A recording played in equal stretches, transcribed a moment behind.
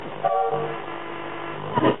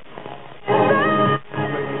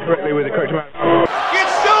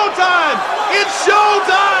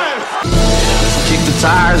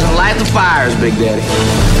tires and light the fires, Big Daddy.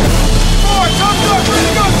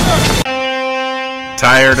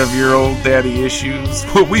 Tired of your old daddy issues?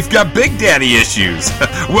 Well, we've got big daddy issues.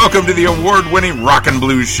 Welcome to the award-winning Rock and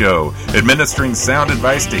Blues Show, administering sound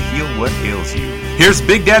advice to heal what ails you. Here's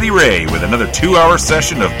Big Daddy Ray with another 2-hour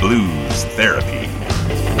session of blues therapy.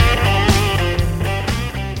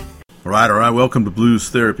 All right. Welcome to Blues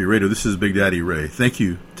Therapy Radio. This is Big Daddy Ray. Thank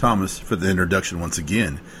you, Thomas, for the introduction once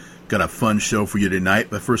again. Got a fun show for you tonight,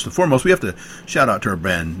 but first and foremost, we have to shout out to our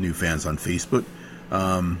brand new fans on Facebook.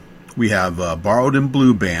 We have Borrowed in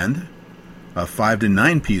Blue Band, a 5 to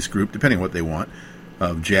 9 piece group, depending on what they want,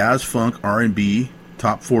 of jazz, funk, R&B,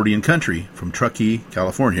 top 40 and country from Truckee,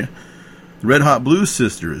 California. The Red Hot Blues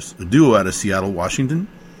Sisters, a duo out of Seattle, Washington.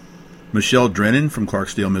 Michelle Drennan from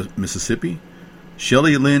Clarksdale, Mississippi.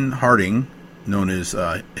 Shelley Lynn Harding, known as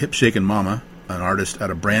Hip Shakin' Mama, an artist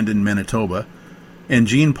out of Brandon, Manitoba. And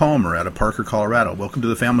Gene Palmer out of Parker, Colorado. Welcome to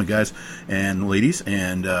the family, guys and ladies,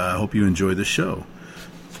 and I hope you enjoy the show.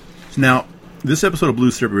 Now, this episode of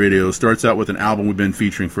Blues Therapy Radio starts out with an album we've been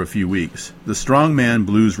featuring for a few weeks. The Strongman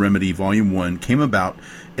Blues Remedy Volume 1 came about,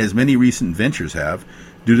 as many recent ventures have,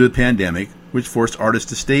 due to the pandemic, which forced artists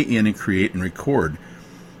to stay in and create and record.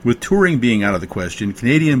 With touring being out of the question,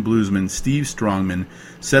 Canadian bluesman Steve Strongman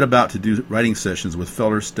set about to do writing sessions with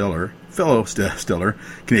fellow stellar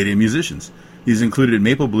Canadian musicians. He's included in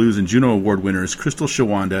Maple Blues and Juno Award winners Crystal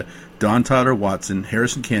Shawanda, Don Tyler Watson,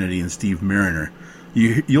 Harrison Kennedy, and Steve Mariner.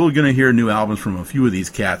 You're going to hear new albums from a few of these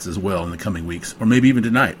cats as well in the coming weeks, or maybe even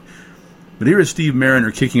tonight. But here is Steve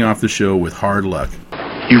Mariner kicking off the show with Hard Luck.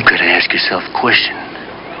 You've got to ask yourself a question.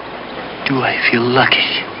 Do I feel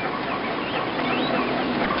lucky?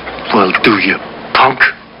 Well, do you, punk?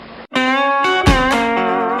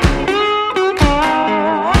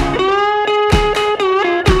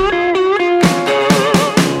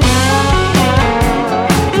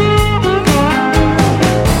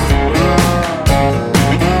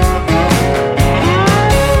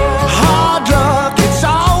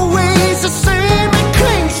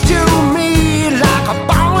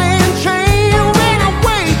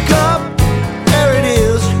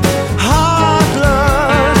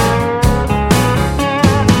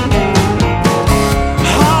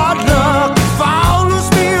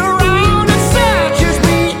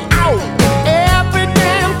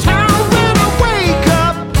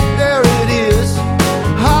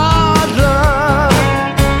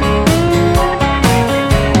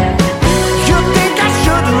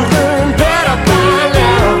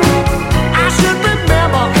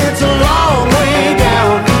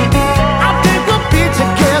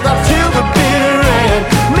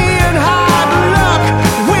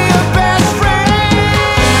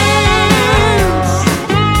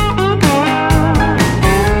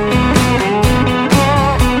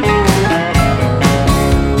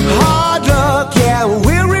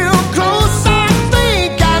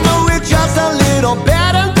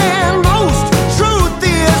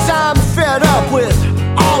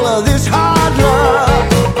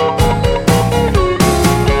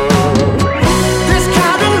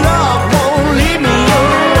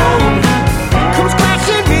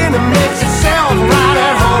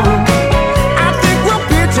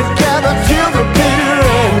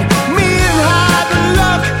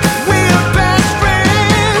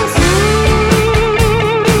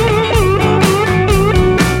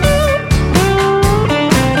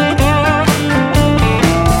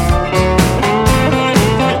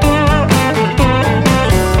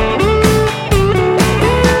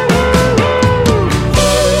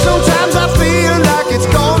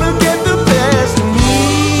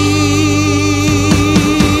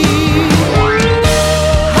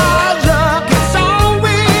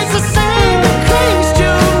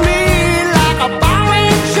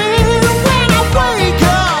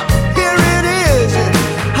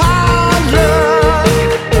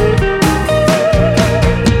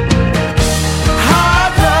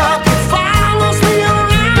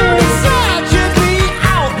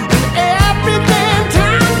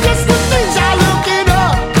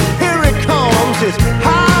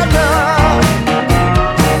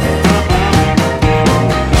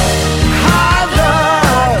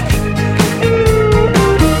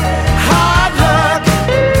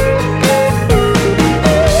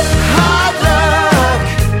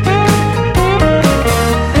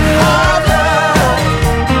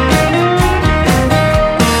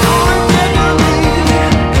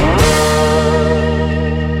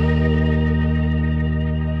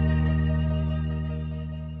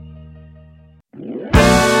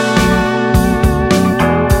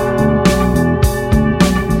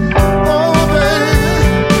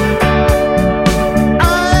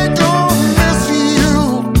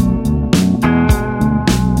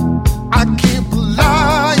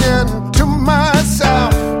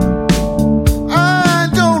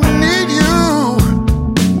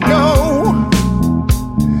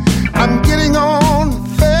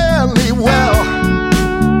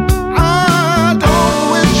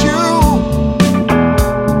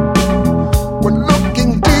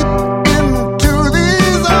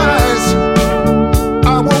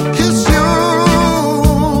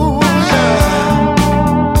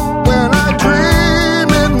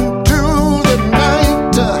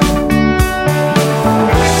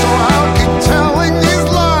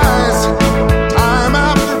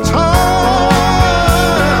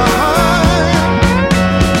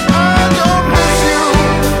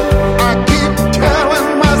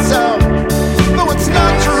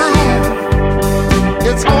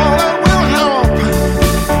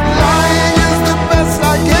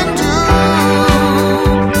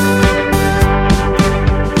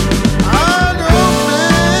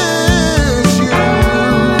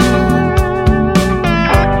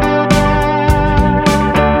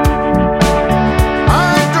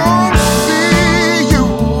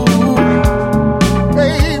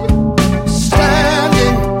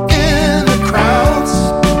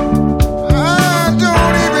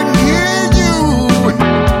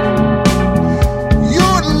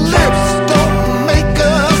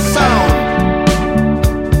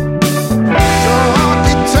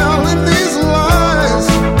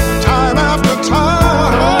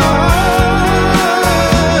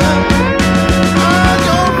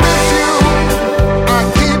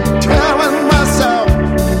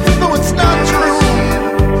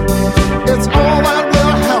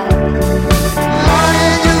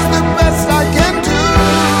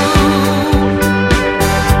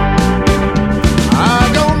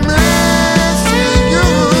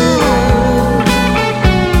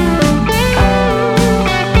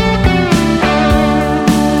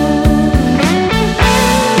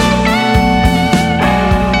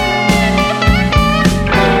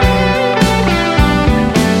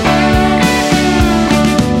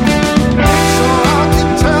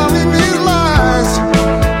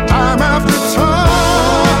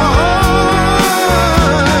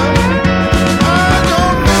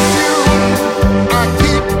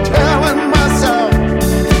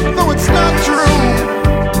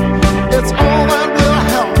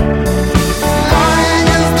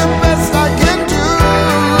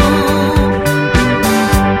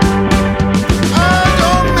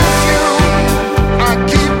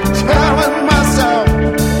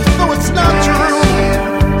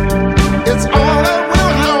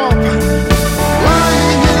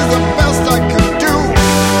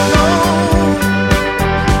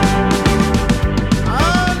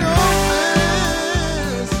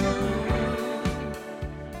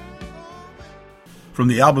 From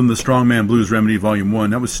the album The Strongman Blues Remedy Volume 1,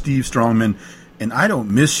 that was Steve Strongman, and I Don't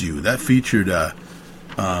Miss You. That featured,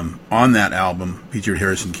 on that album, featured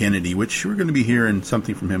Harrison Kennedy, which we're going to be hearing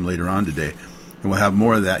something from him later on today. And we'll have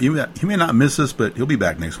more of that. He may not miss us, but he'll be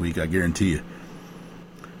back next week, I guarantee you.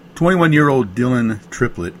 21-year-old Dylan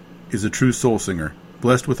Triplett is a true soul singer.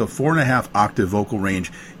 Blessed with a 4.5 octave vocal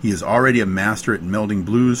range, he is already a master at melding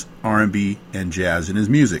blues, R&B, and jazz in his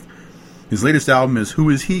music. His latest album is Who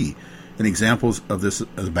Is He? And examples of this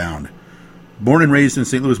abound. Born and raised in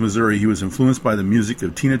St. Louis, Missouri, he was influenced by the music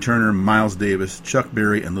of Tina Turner, Miles Davis, Chuck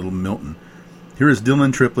Berry, and Little Milton. Here is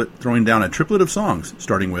Dylan Triplett throwing down a triplet of songs,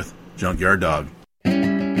 starting with Junkyard Dog. I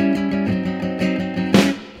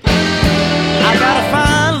got a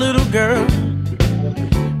fine little girl,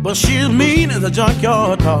 but she's mean as a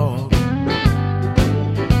junkyard dog.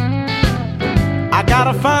 I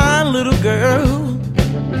got a fine little girl,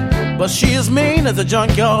 but she is mean as a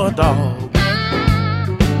junkyard dog.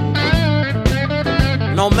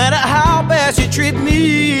 No matter how bad she treat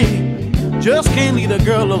me, just can't leave the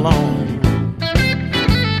girl alone.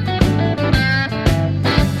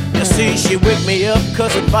 You see, she wake me up,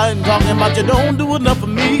 cussing, fighting, talking about you don't do enough for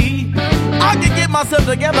me. I can get myself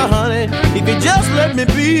together, honey, if you just let me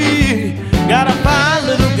be. Got a fine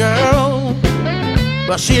little girl,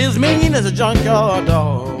 but she is mean as a junkyard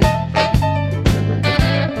dog.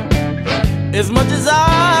 As much as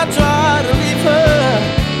I try to leave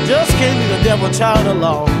her, just can't leave the devil child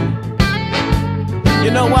alone.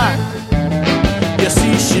 You know why? You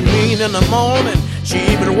see, she mean in the morning, she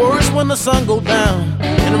even worse when the sun go down.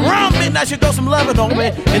 And around midnight she throw some loving on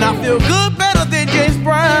me, and I feel good, better than James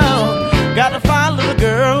Brown. Got a fine little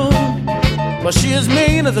girl, but she is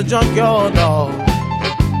mean as a junkyard dog.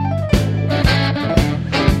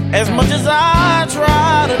 As much as I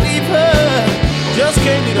try to leave her, just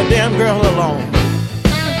can't leave the damn girl alone.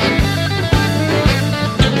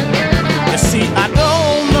 You see, I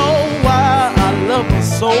don't know why I love her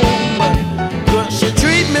so much, but she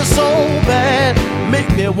treat me so bad, make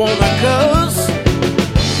me wanna cuss.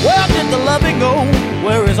 Where did the loving go?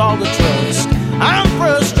 Where is all the trust? I'm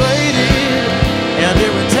frustrated and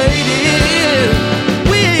irritated.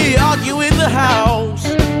 We argue in the house,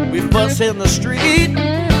 we fuss in the street,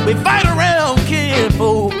 we fight around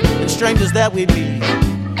kinfolk and strangers that we meet.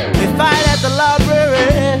 We fight at the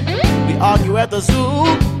library, we argue at the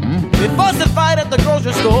zoo, we fuss and fight at the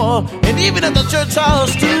grocery store, and even at the church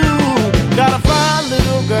house too. Got a fine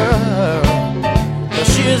little girl, but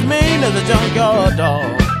she is mean as a junkyard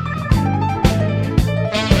dog.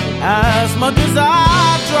 As much as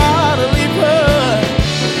I try to leave her,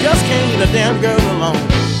 just can't leave the damn girl alone.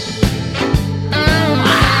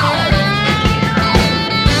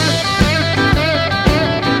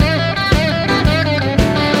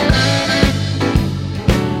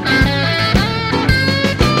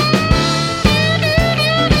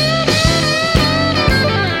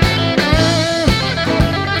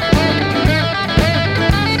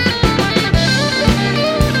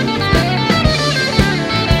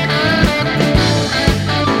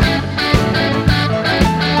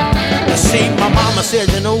 Said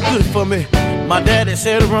you're no good for me. My daddy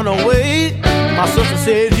said run away. My sister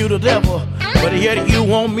said you the devil, but yet you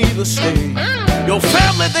want me to stay. Your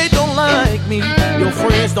family, they don't like me. Your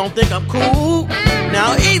friends don't think I'm cool.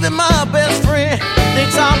 Now even my best friend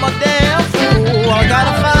thinks I'm a damn fool. I got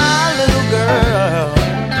a fine little girl,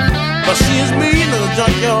 but she is mean as a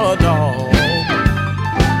junkyard dog.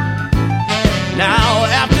 Now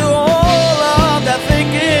after all of that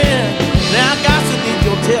thinking, now I got to leave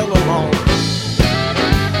your tail alone.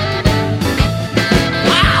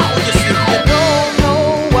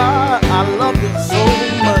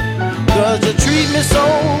 You treat me so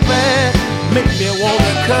bad, make me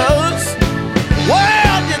wanna cuss.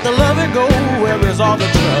 Where did the loving go? Where is all the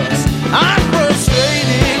trust? I'm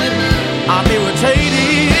frustrated, I'm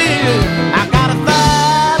irritated. I got a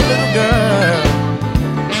fine little girl,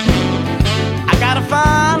 I got a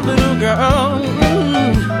fine little girl.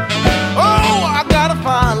 Oh, I got a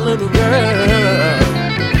fine little girl,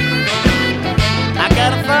 I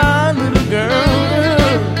got a fine little girl.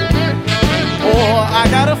 Oh, I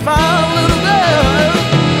got a fine little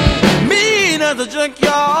girl, mean as a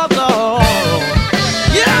junkyard dog.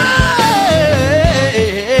 Yeah.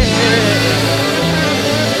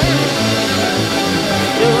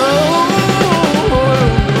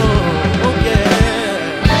 Oh, yeah.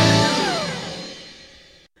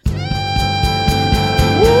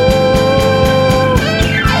 Woo.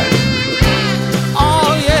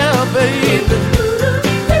 Oh, yeah, baby.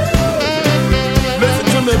 Listen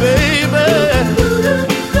to me, baby.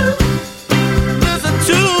 Listen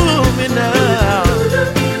to me now.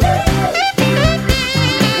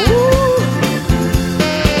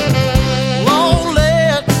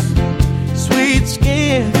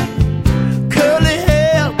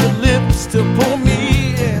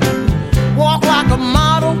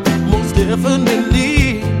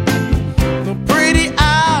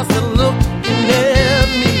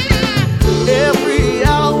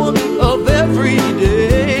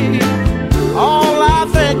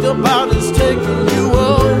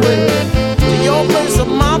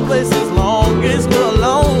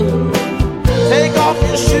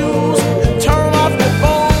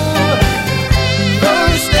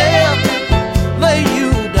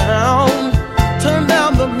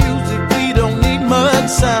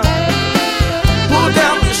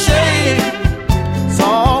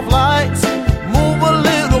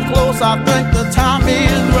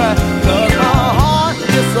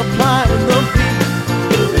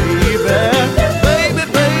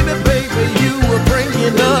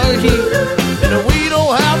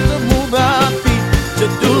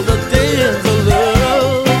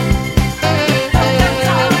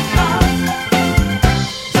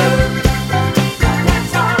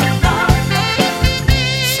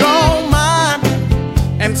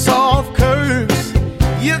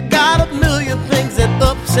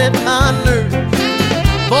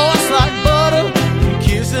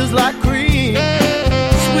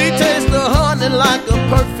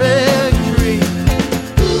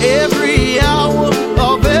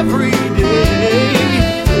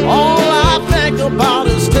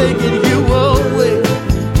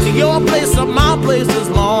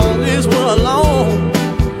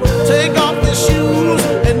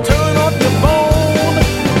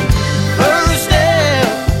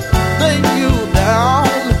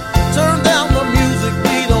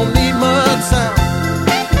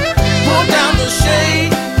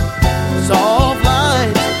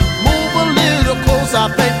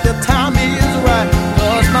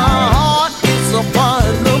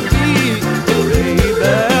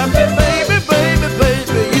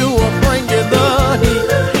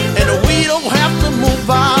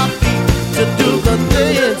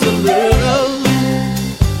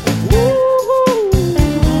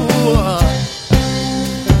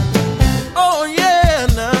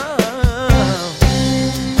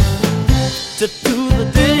 to do the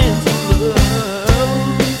dance of love.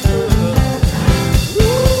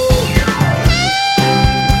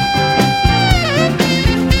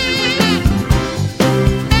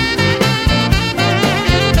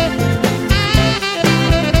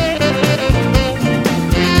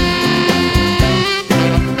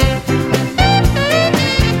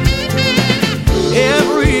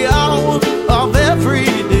 Every hour of every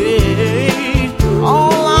day,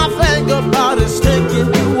 all I think about is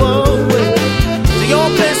taking you away to your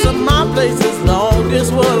place or my place, as long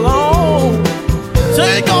as we're alone.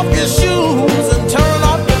 Take off your shoes and turn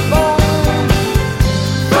off your phone.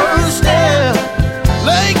 First step,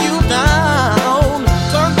 lay you down.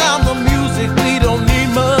 Turn down the music, we don't need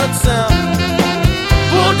much sound.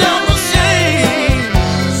 Pull down the shade,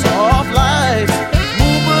 soft lights.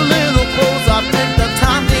 Move a little closer, I think the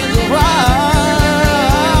time is right.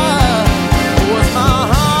 Was my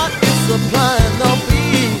heart supplying the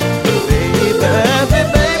beat? Baby, baby,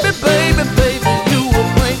 baby, baby, baby, you were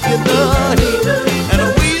bringing the heat. And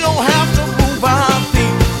we don't have to move our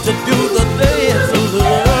feet to do the dance of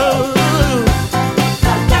love.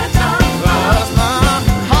 'Cause my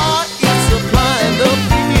heart is supplying the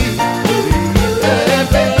beat.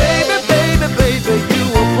 Baby, baby, baby, baby, you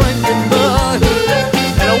were bringing the heat.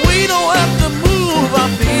 And we don't have to move our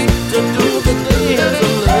feet to do the dance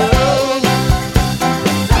of love.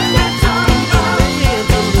 To do the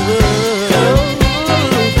dance of love.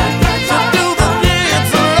 To do the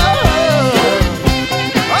dance of love.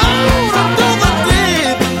 Oh, to do the dance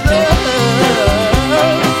of love.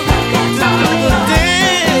 To do the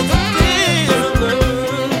dance of love.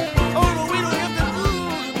 Oh, no, we don't have to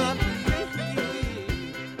move our feet. To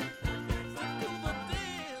do the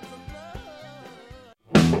dance of love.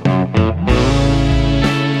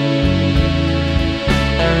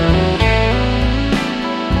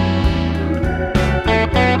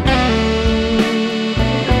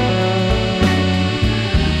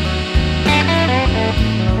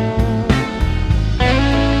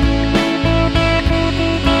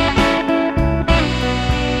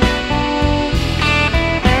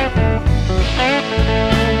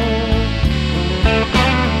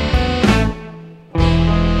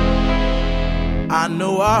 I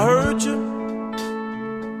know I hurt you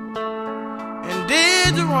and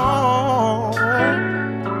did you wrong,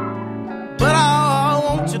 but I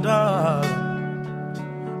want you, darling.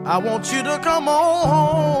 I want you to come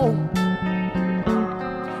on.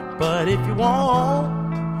 But if you want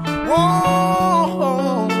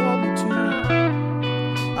me to,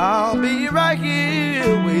 I'll be right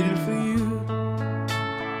here waiting for you.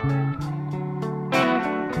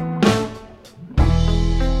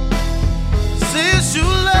 Since you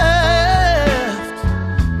left,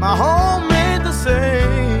 my home ain't the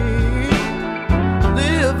same.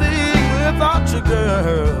 Living without you,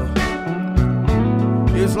 girl,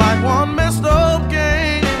 it's like one messed up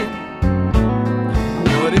game.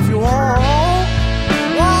 But if you want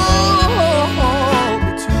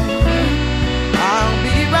me to, I'll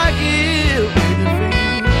be right here waiting for you.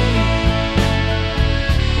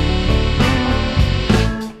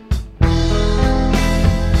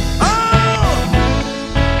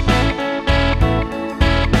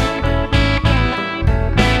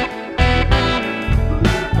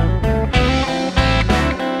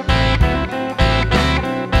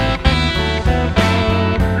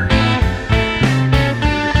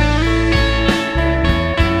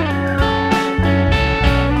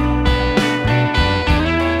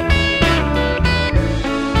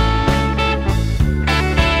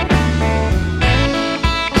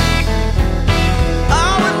 I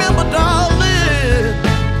remember, darling,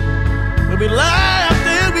 when we laughed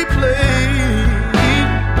and we played.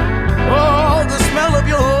 Oh, the smell of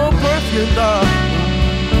your perfume, darling,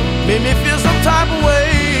 made me feel some type of way.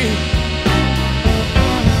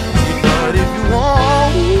 But if you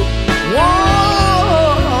want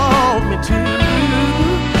me to,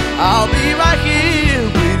 I'll be right here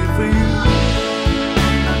waiting for you.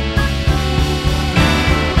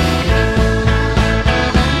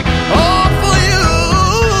 Oh, for you,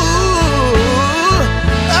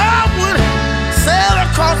 I would sail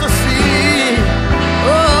across the sea.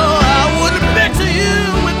 Oh, I wouldn't picture you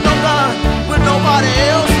with nobody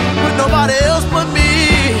else, with nobody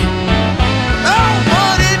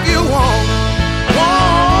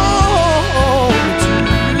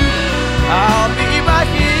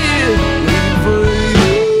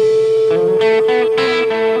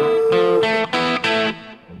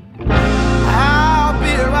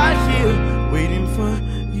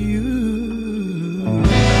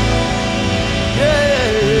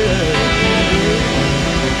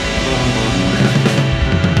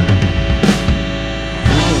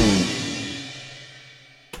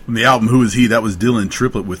From the album Who Is He, that was Dylan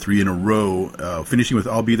Triplett with Three in a Row, finishing with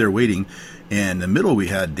I'll Be There Waiting. And in the middle, we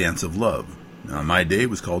had Dance of Love. On my day, it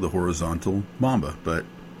was called the Horizontal Mamba, but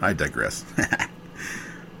I digress.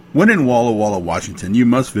 When in Walla Walla, Washington, you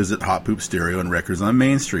must visit Hot Poop Stereo and Records on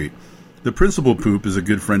Main Street. The principal poop is a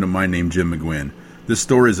good friend of mine named Jim McGuinn. This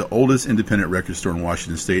store is the oldest independent record store in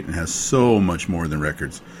Washington State and has so much more than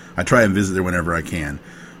records. I try and visit there whenever I can.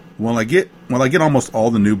 While I get almost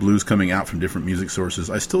all the new blues coming out from different music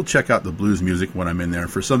sources, I still check out the blues music when I'm in there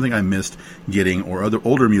for something I missed getting or other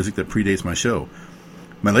older music that predates my show.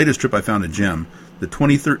 My latest trip, I found a gem, the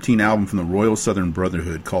 2013 album from the Royal Southern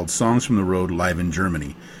Brotherhood called Songs from the Road Live in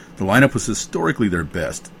Germany. The lineup was historically their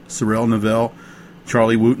best. Sorrel Novell,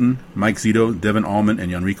 Charlie Wooten, Mike Zito, Devin Allman,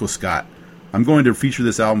 and Enrico Scott. I'm going to feature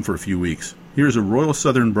this album for a few weeks. Here's a Royal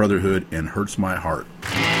Southern Brotherhood and Hurts My Heart.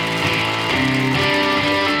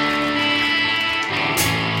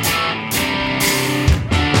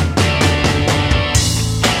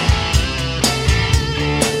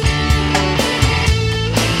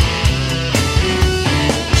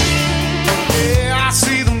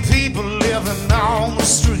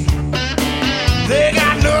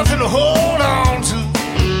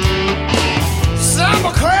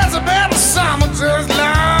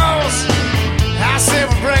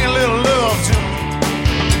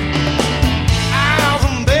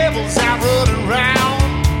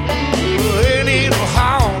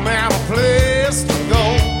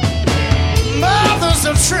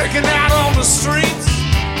 Tricking out on the streets,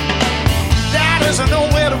 that isn't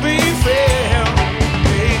nowhere to be fair.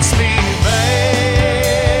 Makes me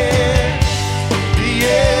mad,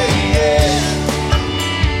 yeah, yeah.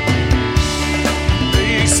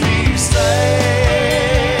 Makes me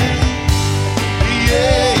sad,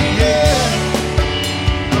 yeah, yeah.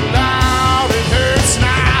 Lord, it hurts my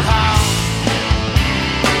heart.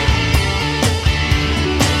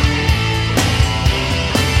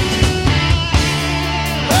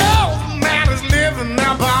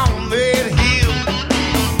 Up on that hill,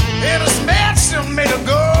 and his mansion made of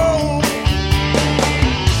gold.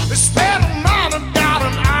 They spend money about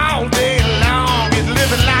him all day long, and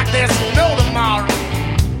living like there's no tomorrow.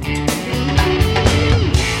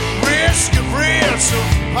 Rich get rich, so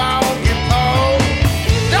poor get poor.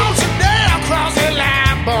 Don't you dare cross that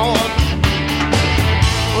line, boy.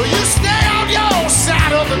 Well, you stay on your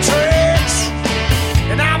side of the tracks,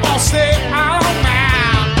 and I'm gonna stay on mine.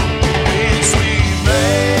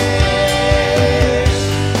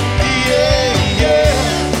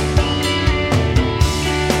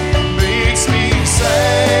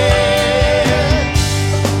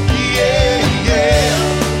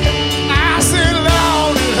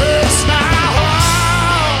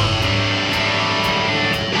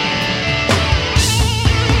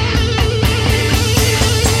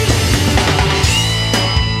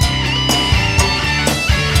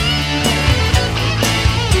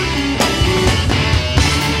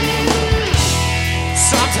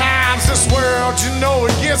 You know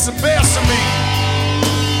it gets the best of me,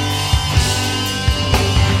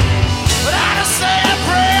 but I just say a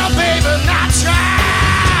prayer, baby, not try.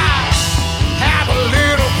 Have a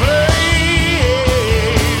little play.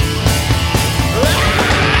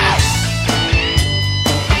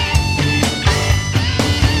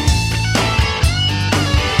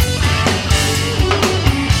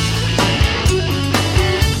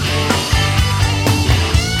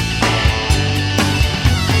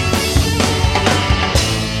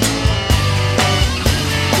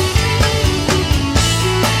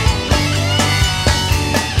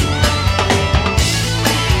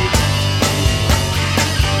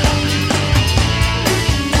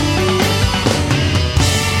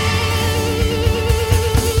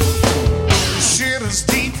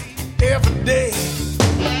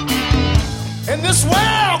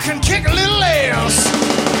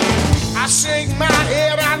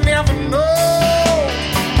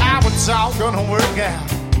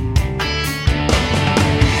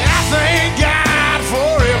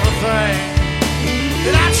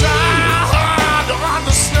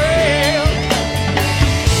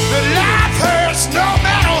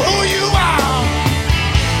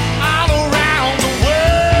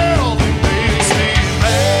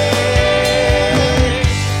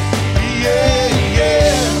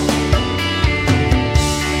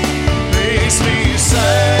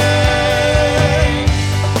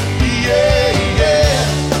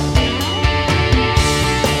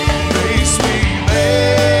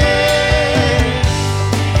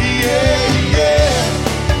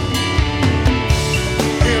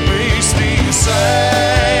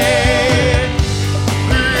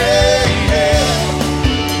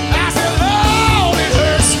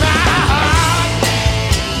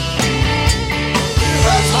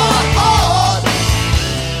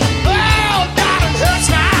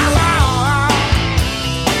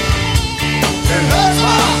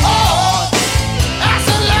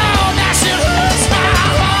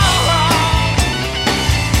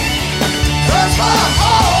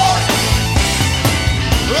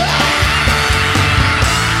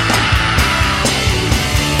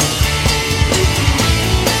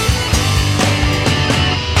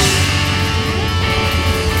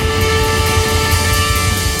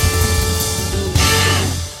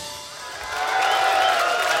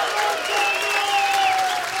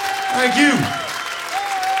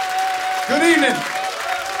 Good evening.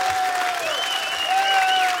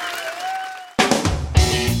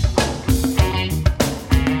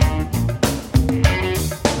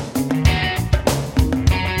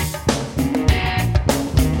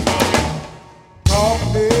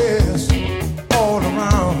 Darkness all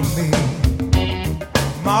around me.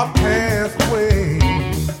 My pathway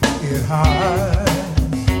it hides.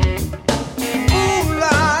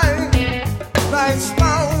 Moonlight lights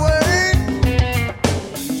my way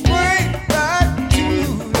straight back to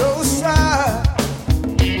your side.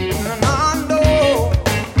 And I know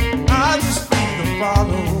I just need to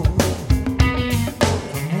follow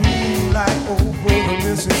the moonlight over the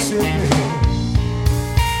Mississippi.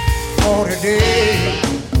 40 days,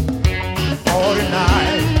 40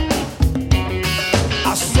 nights. I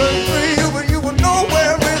searched for you, but you were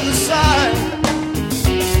nowhere in the sight.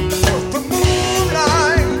 But the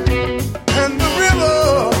moonlight and the river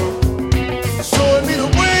showed me the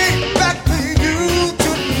way back to you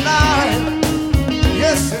tonight.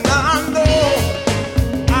 Yes, and I know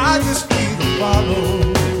I just need to follow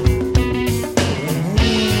the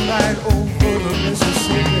moonlight over the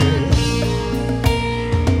Mississippi.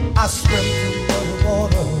 I swim through muddy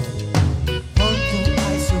water, run through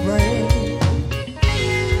icy rain.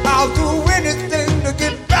 I'll do anything to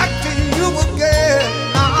get back to you again.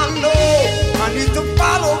 Now I know I need to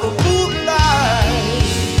follow the moonlight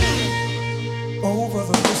over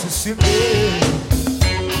the Mississippi.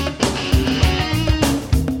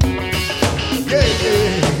 Yeah,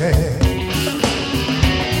 yeah, yeah.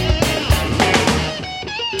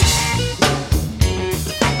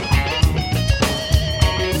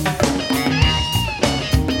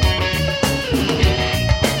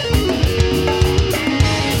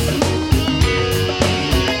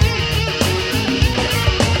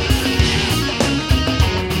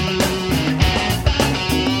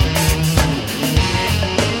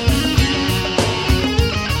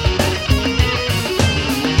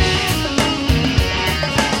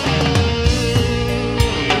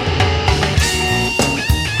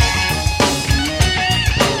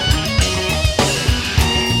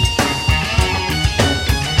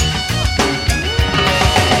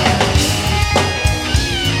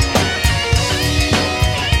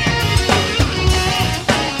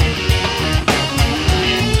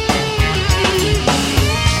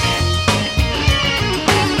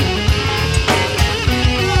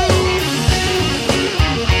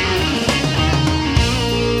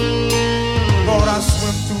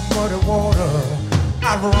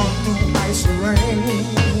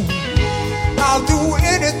 I'll do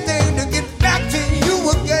anything to get back to you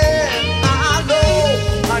again. I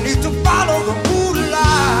know I need to follow the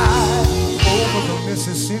moonlight over the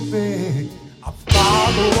Mississippi. I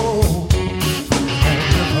follow the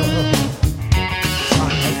river,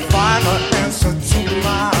 trying to find an answer to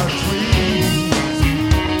my dreams.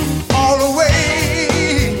 All the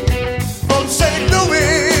way from St.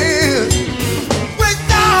 Louis, way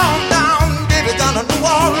down, baby, down to New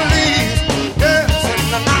Orleans. Yes,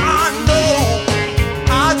 and I know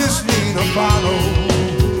I just need to follow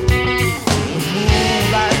the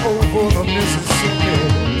moonlight over the Mississippi.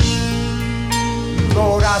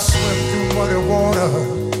 Lord, I swim through muddy water,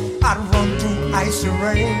 I'd run through icy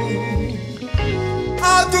rain.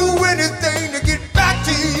 I'll do anything to get back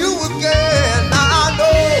to you again. I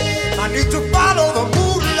know I need to follow the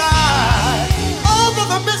moonlight over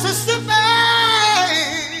the Mississippi.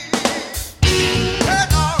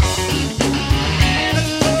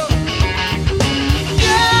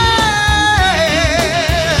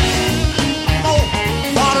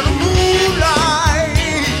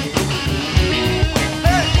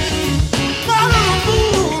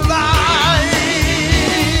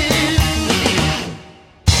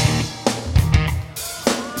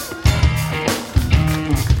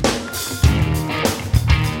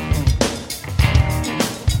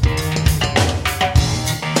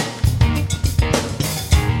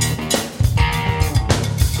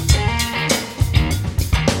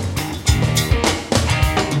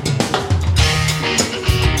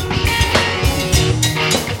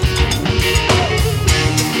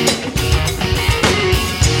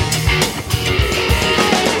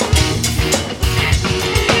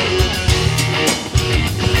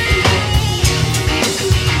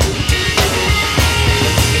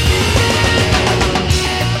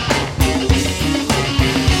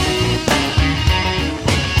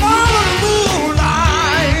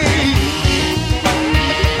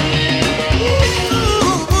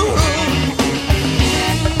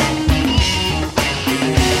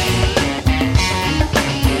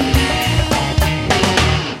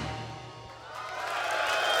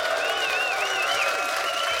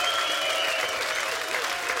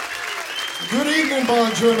 Good evening,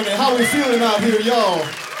 Bonn, Germany. How we feeling out here, y'all?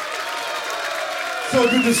 So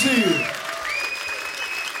good to see you.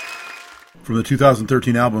 From the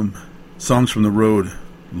 2013 album, Songs from the Road,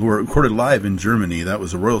 recorded live in Germany. That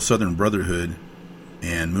was the Royal Southern Brotherhood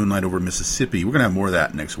and Moonlight Over Mississippi. We're going to have more of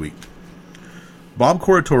that next week. Bob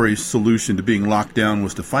Corritore's solution to being locked down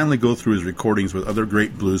was to finally go through his recordings with other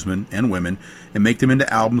great bluesmen and women and make them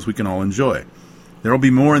into albums we can all enjoy. There will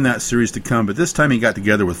be more in that series to come, but this time he got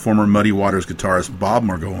together with former Muddy Waters guitarist Bob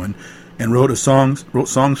Margolin and wrote songs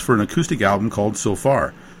for an acoustic album called So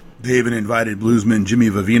Far. They even invited bluesman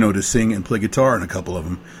Jimmy Vivino to sing and play guitar in a couple of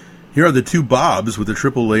them. Here are the two Bobs with a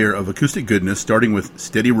triple layer of acoustic goodness, starting with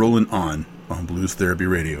Steady Rollin' On Blues Therapy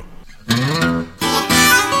Radio.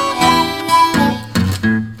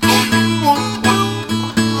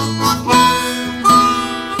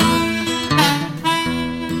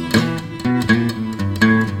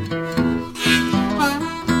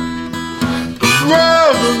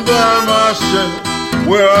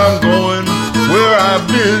 Where I'm going, where I've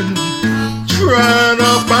been, trying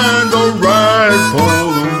to find the right for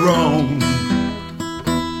the wrong.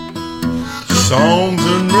 Songs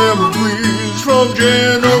and memories from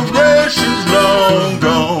generations long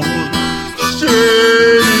gone,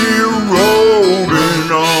 steady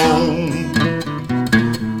rolling on.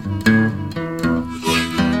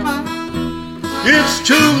 It's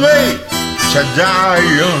too late to die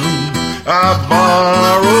young, I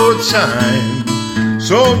borrowed time.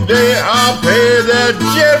 Someday I'll pay that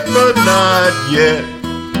debt, but not yet.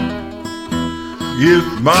 If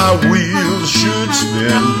my wheels should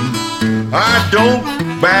spin, I don't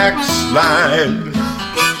backslide,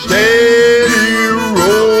 steady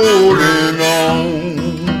rolling on.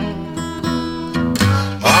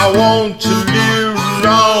 I want to live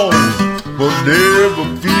long, but never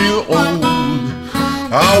feel old.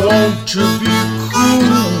 I want to be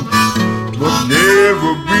cool, but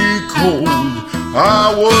never be cold.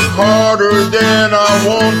 I work harder than I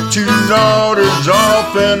want to, not as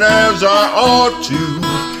often as I ought to,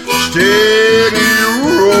 steady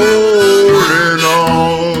rolling on.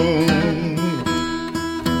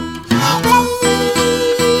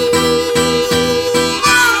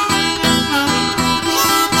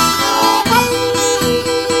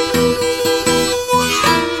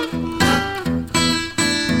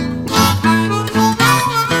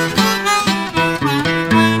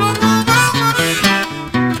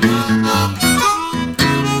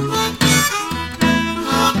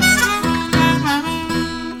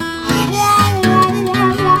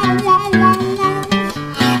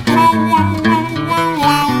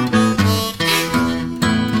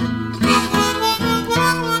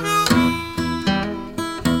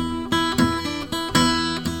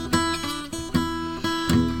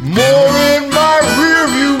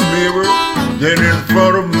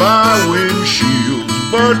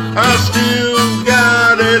 But I still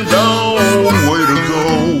got a long way to go.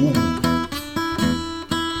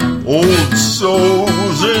 Old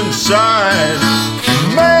souls inside,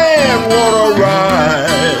 man, what a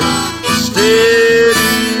ride,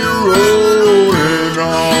 steady rolling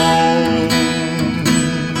on.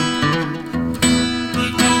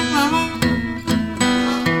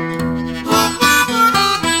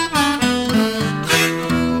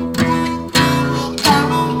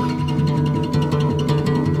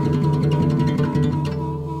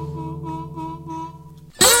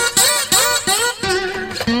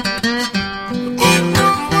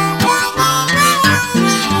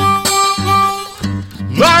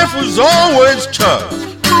 Was always tough.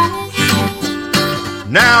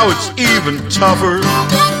 Now it's even tougher.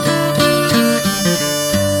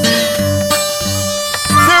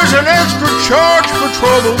 There's an extra charge for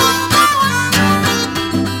trouble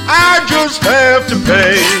I just have to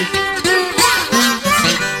pay.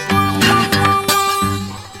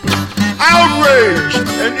 Outrage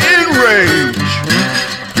and enrage,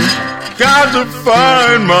 got to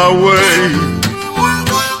find my way.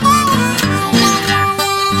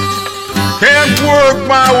 Can't work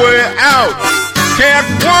my way out, can't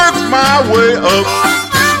work my way up,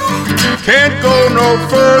 can't go no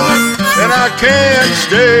further, and I can't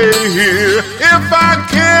stay here. If I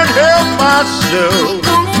can't help myself,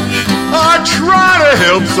 I try to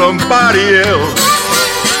help somebody else.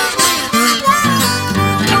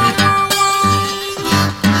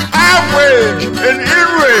 Outrage and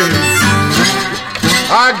enrage,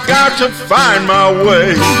 I got to find my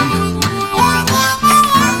way.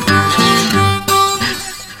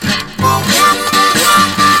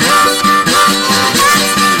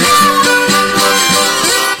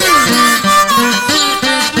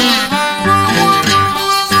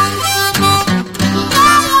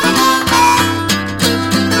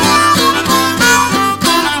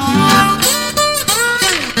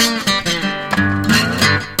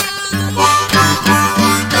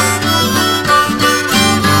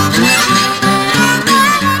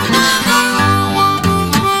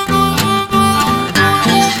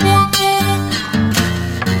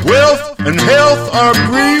 and health are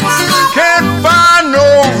brief, can't find no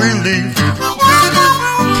relief.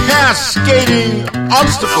 Cascading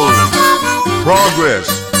obstacles, progress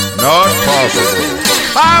not possible.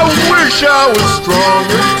 I wish I was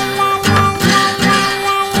stronger,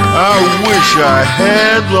 I wish I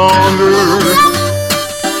had longer.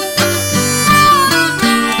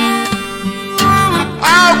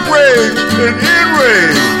 Outrage and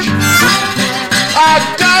enrage, I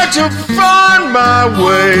got to find my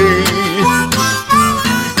way.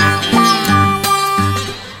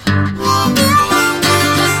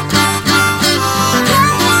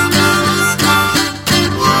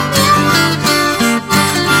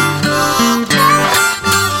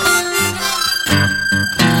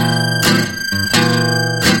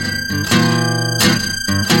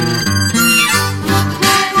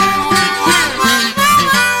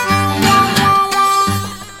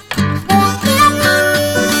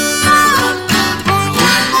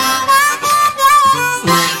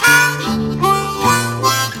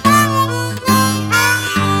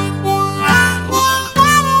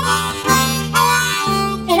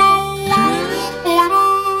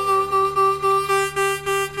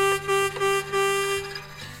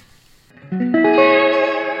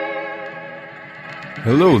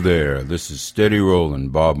 Hello there, this is Steady Rollin',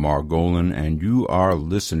 Bob Margolin, and you are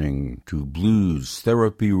listening to Blues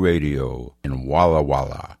Therapy Radio in Walla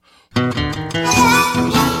Walla.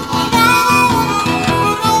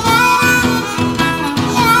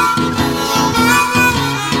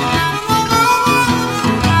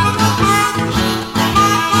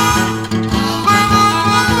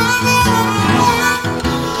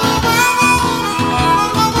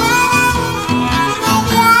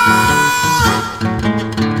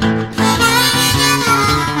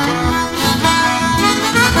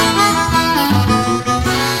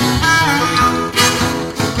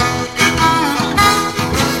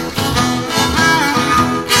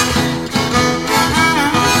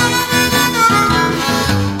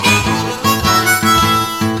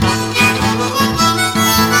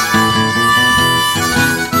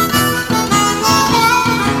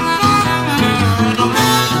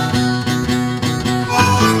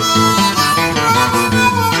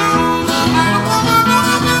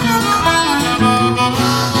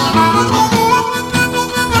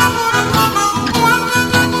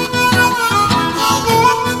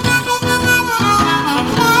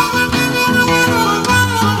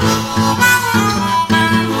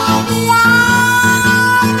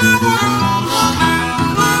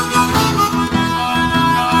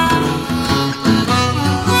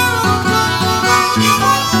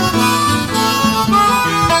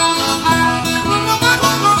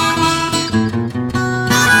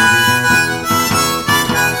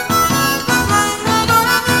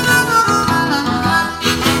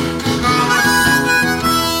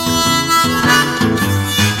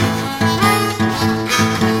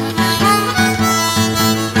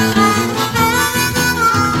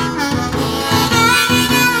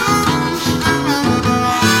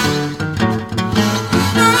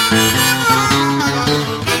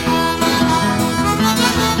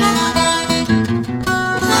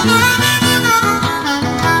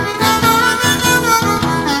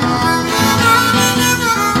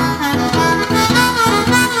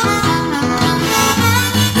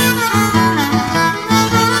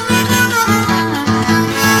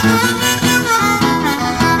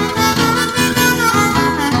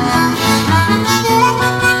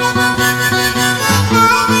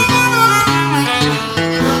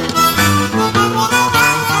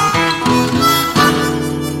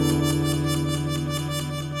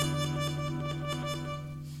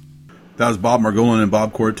 That was Bob Margolin and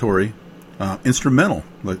Bob Corritore. Instrumental,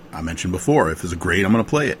 like I mentioned before. If it's great, I'm going to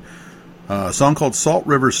play it. A song called Salt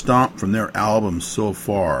River Stomp from their album So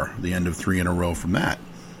Far, the end of 3 in a row from that.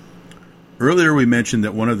 Earlier we mentioned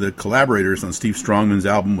that one of the collaborators on Steve Strongman's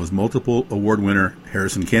album was multiple award winner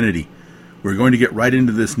Harrison Kennedy. We're going to get right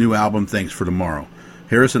into this new album, Thanks for Tomorrow.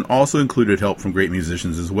 Harrison also included help from great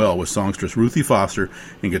musicians as well, with songstress Ruthie Foster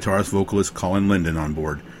and guitarist vocalist Colin Linden on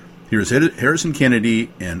board. Here's Harrison Kennedy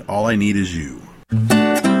and All I Need Is You.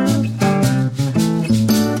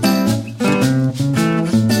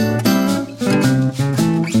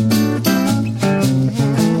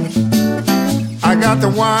 I got the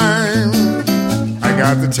wine, I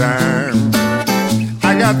got the time,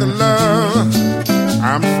 I got the love,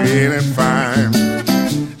 I'm feeling fine.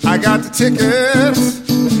 I got the tickets,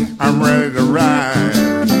 I'm ready to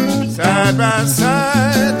ride, side by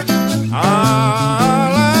side. All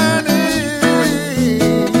I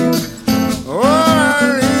need, all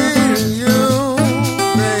I need is you,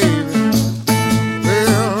 baby.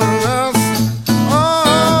 We'll last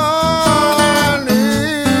all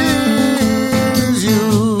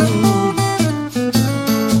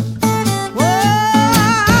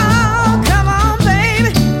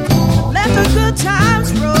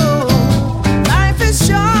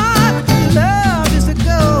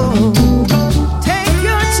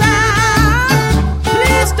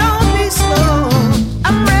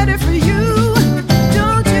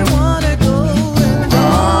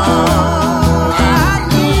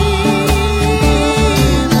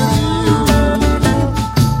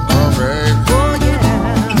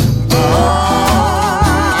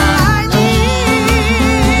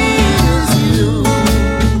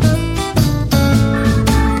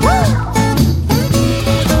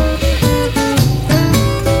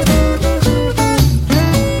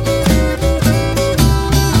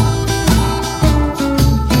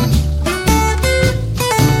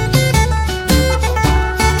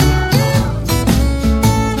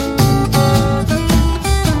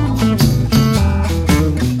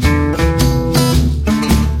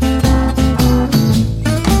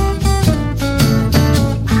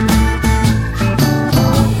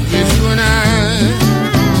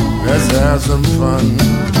have some fun.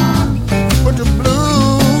 Put the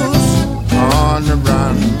blues on the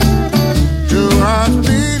run. 2 hearts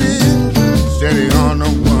beating, steady on the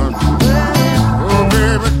one. Oh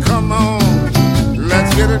baby, come on,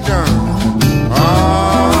 let's get it done.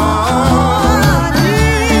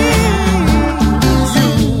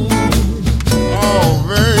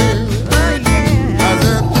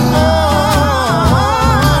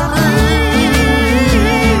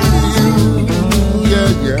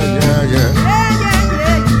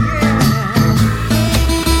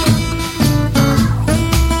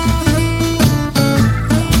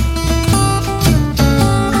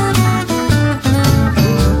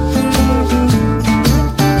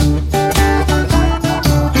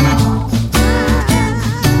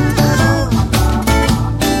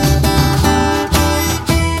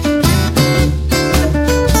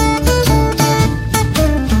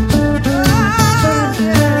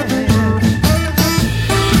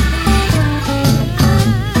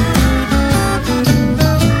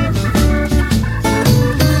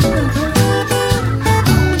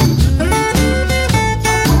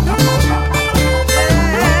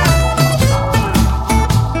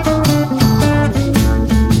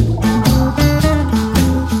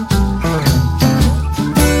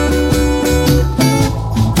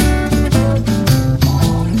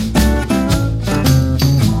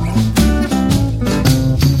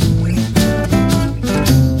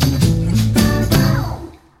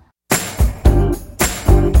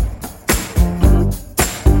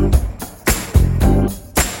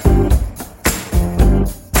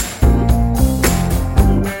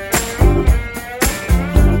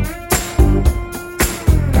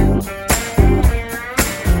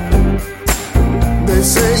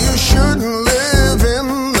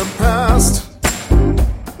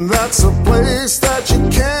 That's a place that you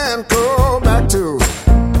can't go back to.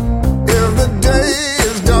 If the day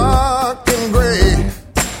is dark and gray,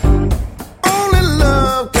 only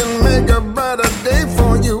love can make a brighter day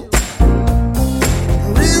for you.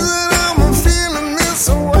 Reason I'm feeling this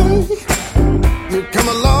way, you come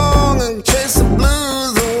along and chase the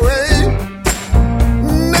blues away.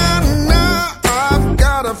 Now I've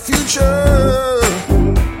got a future.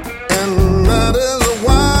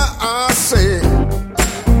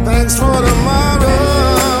 Thanks for tomorrow.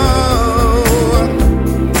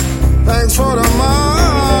 Thanks for tomorrow.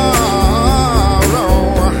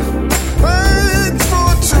 Thanks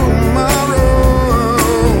for tomorrow.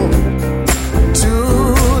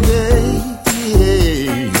 Today,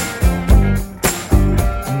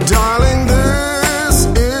 darling, this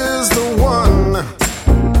is the one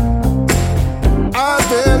I've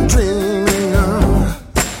been dreaming of.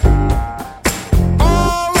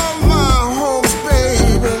 All of my hopes,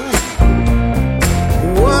 baby,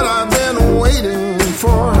 what I've been waiting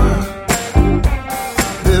for.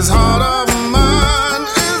 This heart of mine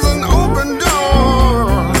is an open door.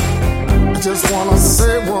 I just wanna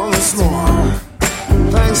say once more,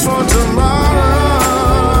 thanks for tomorrow.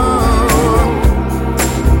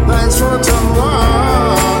 Thanks for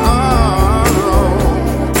tomorrow.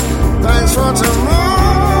 Thanks for tomorrow.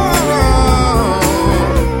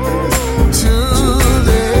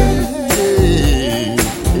 Today.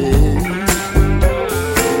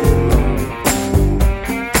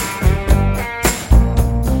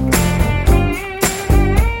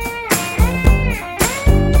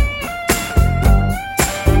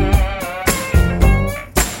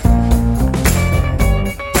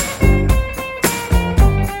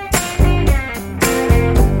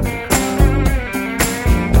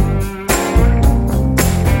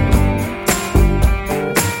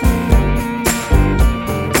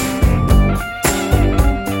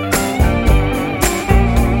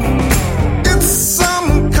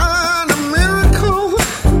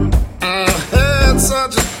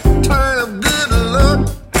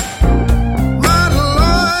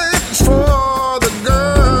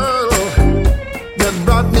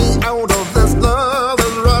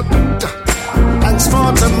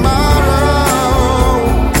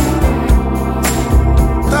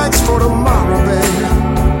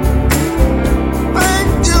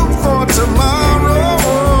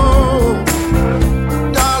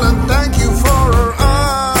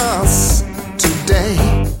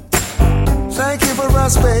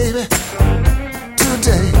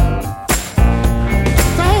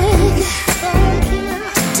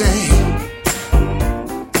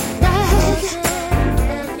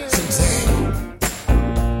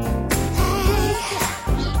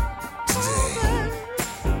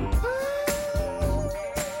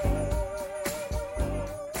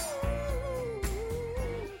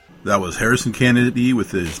 That was Harrison Kennedy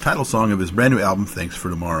with his title song of his brand new album, Thanks for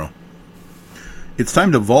Tomorrow. It's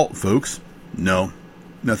time to vault, folks. No,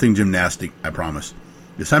 nothing gymnastic, I promise.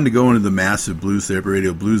 It's time to go into the massive Blues Therapy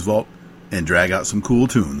Radio Blues Vault and drag out some cool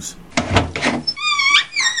tunes.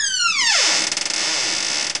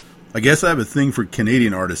 I guess I have a thing for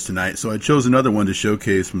Canadian artists tonight, so I chose another one to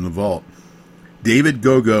showcase from the vault. David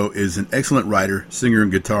Gogo is an excellent writer, singer,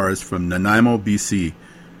 and guitarist from Nanaimo, BC.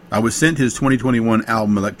 I was sent his 2021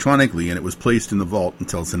 album electronically, and it was placed in the vault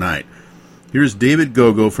until tonight. Here's David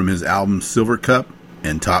Gogo from his albums Silver Cup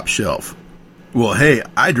and Top Shelf. Well, hey,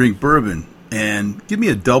 I drink bourbon, and give me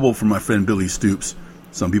a double for my friend Billy Stoops.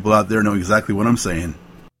 Some people out there know exactly what I'm saying.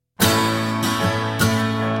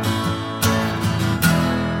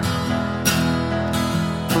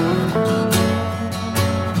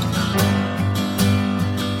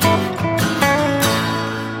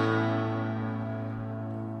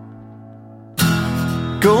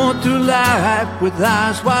 Going through life with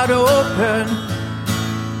eyes wide open,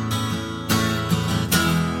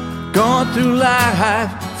 going through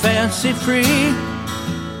life fancy free,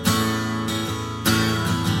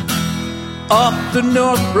 up the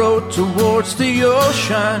north road towards the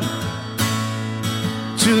ocean,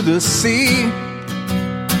 to the sea.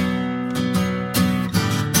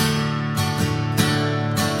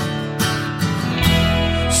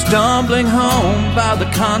 Stumbling home by the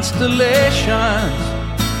constellations,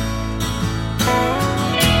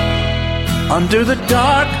 under the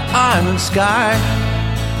dark island sky.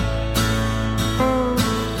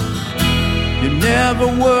 You never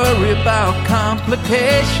worry about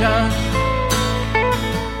complications.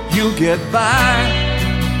 You get by,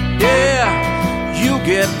 yeah, you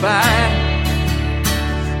get by.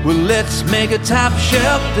 Well, let's make a top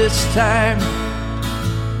shelf this time,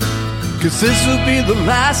 'cause this'll be the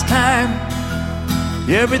last time.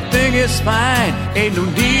 Everything is fine, ain't no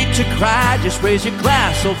need to cry. Just raise your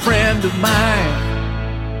glass, old friend of mine.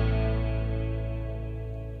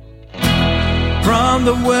 From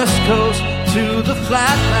the west coast to the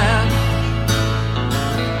flatland,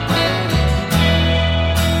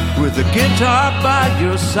 with a guitar by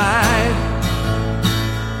your side,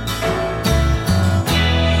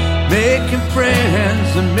 making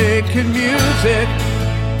friends and making music.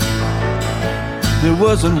 There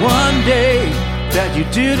wasn't one day that you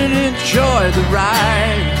didn't enjoy the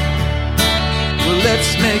ride. Well,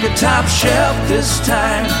 let's make a top shelf this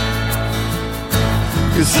time,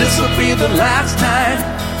 'cause this'll be the last time.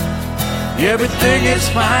 Everything is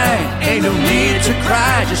fine, ain't no need to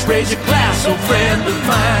cry. Just raise your glass, old friend of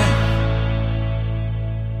mine.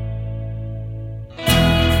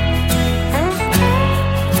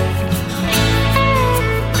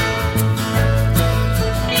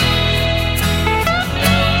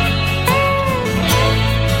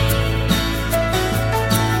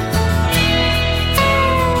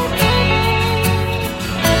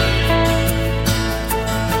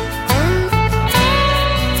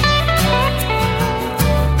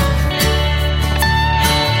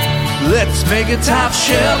 Let's make a top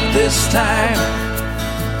shelf this time,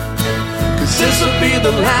 'cause this'll be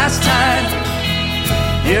the last time.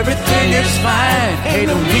 Everything is fine, ain't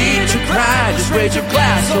no need to cry. Just raise your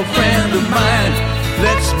glass, old friend of mine.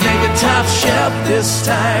 Let's make a top shelf this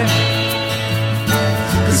time,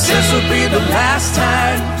 'cause this'll be the last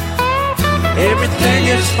time. Everything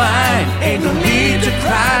is fine, ain't no need to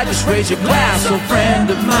cry. Just raise your glass, old friend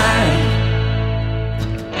of mine.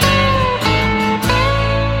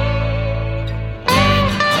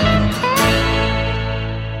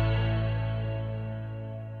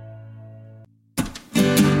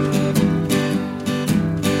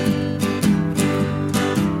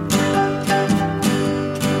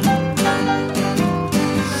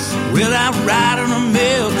 Well, I ride on a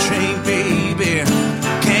mail train, baby,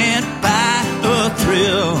 can't buy a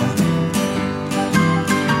thrill.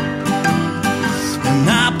 And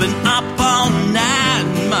I've been up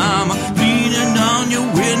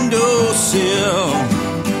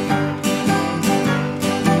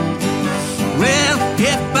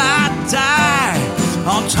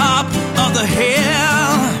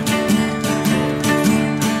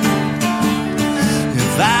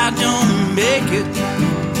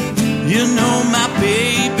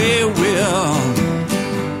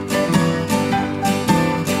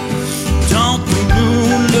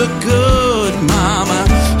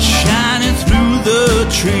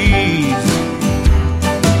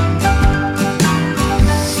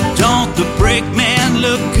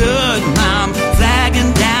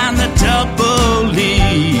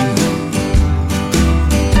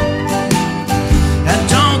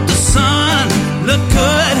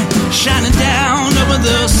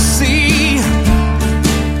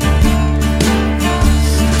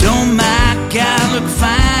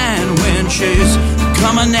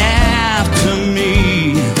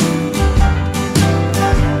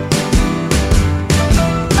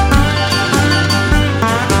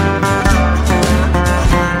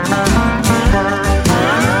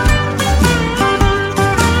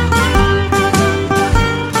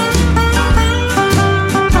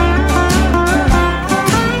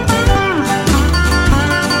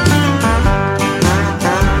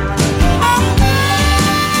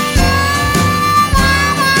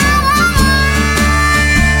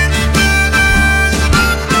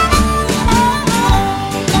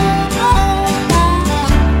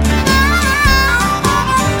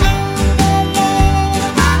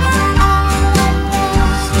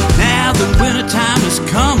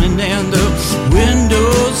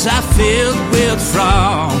are filled with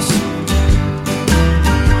frost.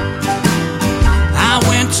 I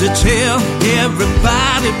went to tell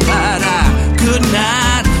everybody, but I could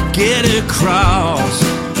not get across.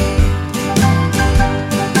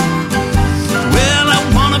 Well, I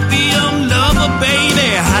wanna be your lover, baby.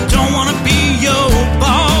 I don't wanna be your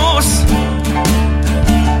boss.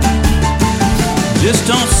 Just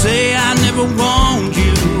don't say I never warned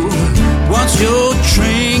you once your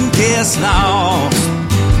train gets lost.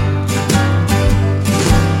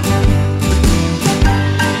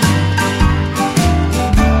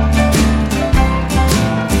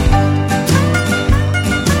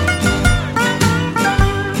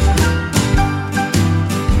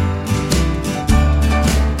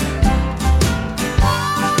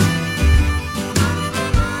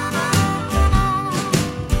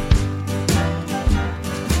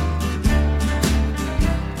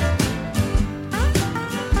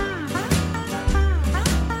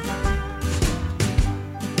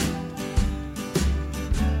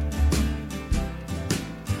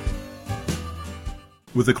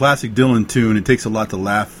 With the classic Dylan tune, It Takes a Lot to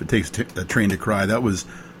Laugh, It Takes a Train to Cry, that was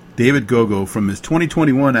David Gogo from his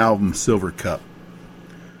 2021 album, Silver Cup.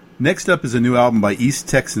 Next up is a new album by East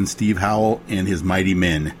Texan Steve Howell and his Mighty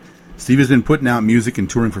Men. Steve has been putting out music and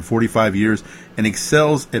touring for 45 years and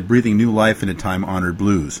excels at breathing new life into time-honored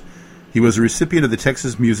blues. He was a recipient of the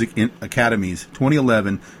Texas Music Academy's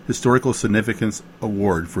 2011 Historical Significance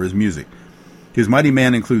Award for his music. His Mighty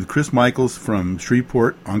Men include Chris Michaels from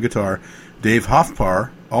Shreveport on guitar, Dave Hoffpar,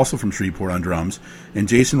 also from Shreveport on drums, and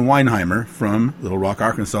Jason Weinheimer from Little Rock,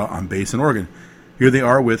 Arkansas on bass and organ. Here they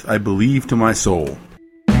are with I Believe to My Soul.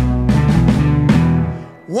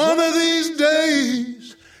 One of these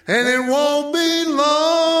days, and it won't be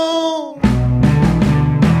long,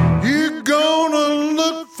 you're gonna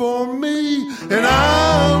look for me, and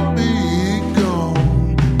I'll be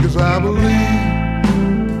gone, 'cause I believe.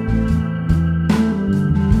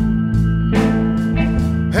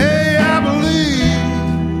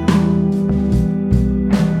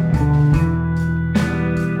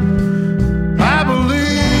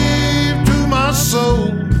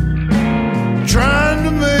 Trying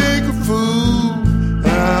to make a fool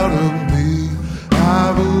out of me.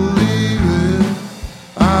 I believe it,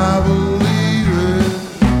 I believe it.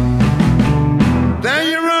 Now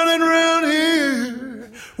you're running around here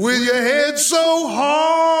with your head so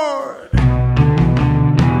hard.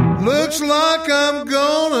 Looks like I'm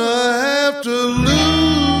gonna have to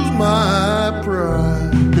lose my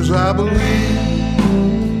pride, 'cause I believe.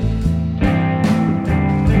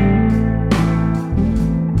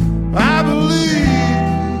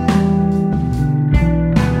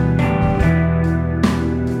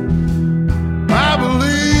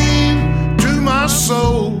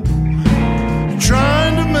 Soul,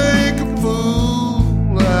 trying to make a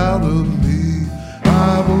fool out of me.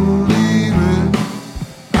 I believe it,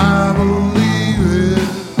 I believe it.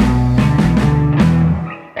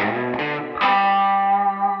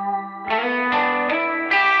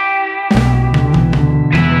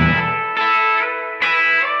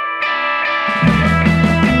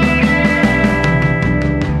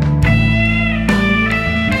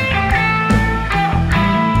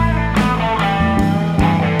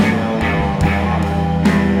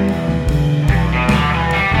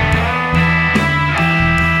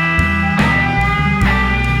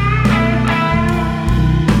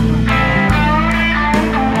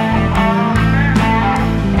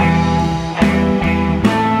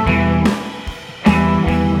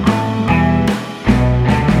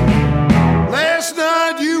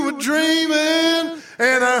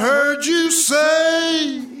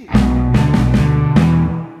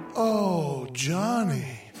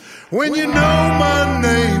 When you know my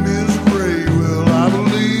name is Ray, well, I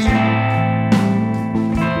believe.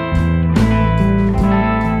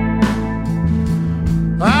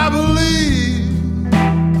 I believe.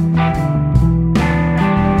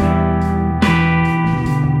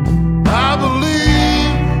 I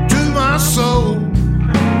believe to my soul,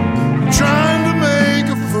 trying to make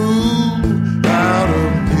a fool out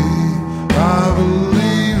of me. I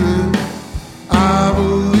believe it. I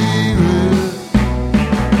believe it.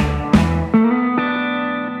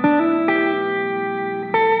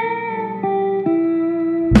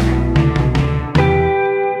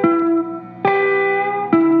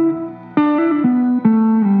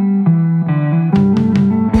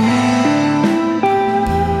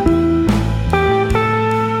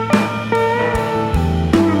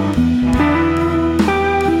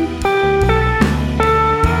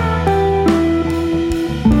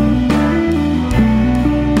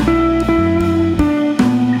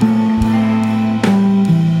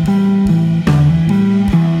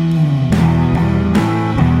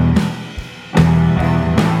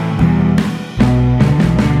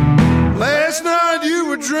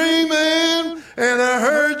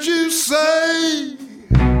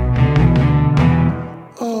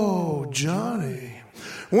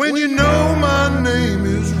 When you know my name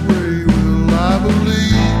is Ray, will I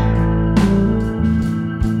believe?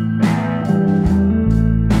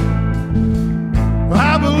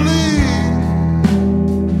 I believe.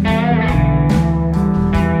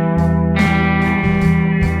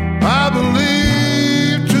 I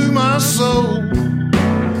believe to my soul.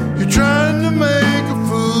 You're trying to make a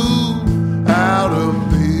fool out of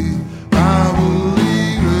me. I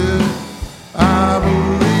believe it. I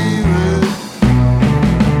believe it.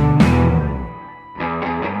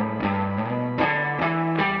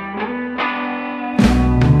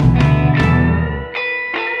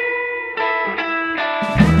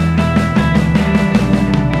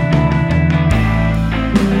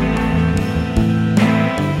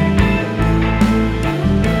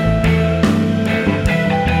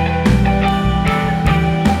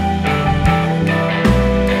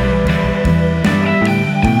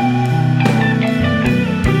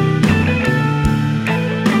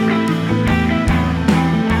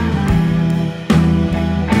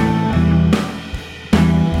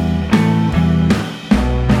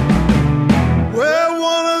 Well,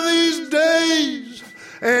 one of these days,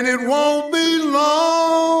 and it won't be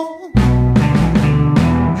long,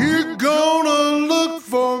 you're gonna look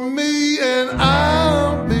for me and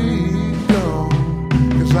I'll be gone.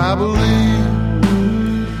 'Cause I believe.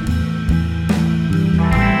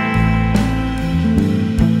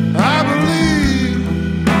 I believe.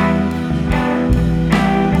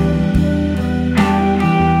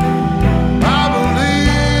 I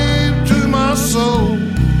believe to my soul.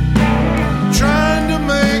 Trying to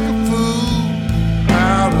make a fool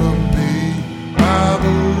out of me. I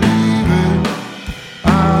believe it.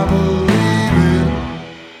 I believe it.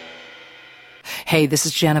 Hey, this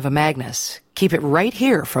is Geneva Magnus. Keep it right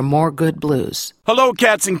here for more good blues. Hello,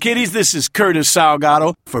 cats and kitties. This is Curtis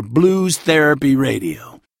Salgado for Blues Therapy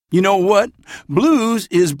Radio. You know what? Blues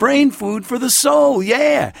is brain food for the soul,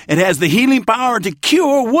 yeah. It has the healing power to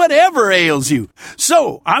cure whatever ails you.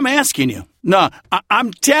 So, I'm asking you,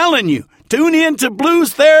 I'm telling you, tune in to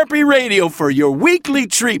Blues Therapy Radio for your weekly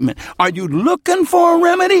treatment. Are you looking for a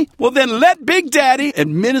remedy? Well, then let Big Daddy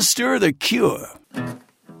administer the cure.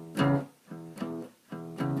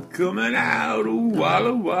 Coming out of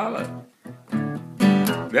Walla Walla,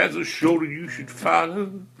 that's a show that you should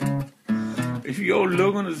follow if you're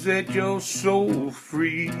looking to set your soul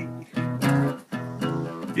free.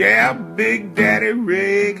 Yeah, Big Daddy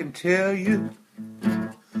Ray can tell you,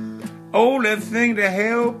 only thing to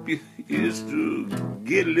help you is to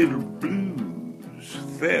get a little blues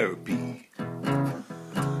therapy.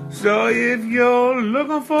 So if you're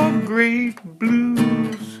looking for great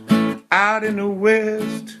blues out in the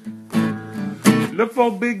West, look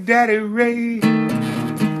for Big Daddy Ray.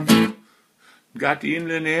 Got the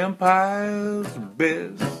Inland Empire's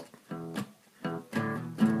best.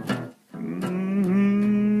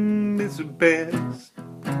 It's the best.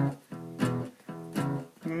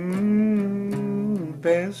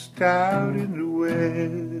 Best out in the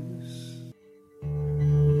West.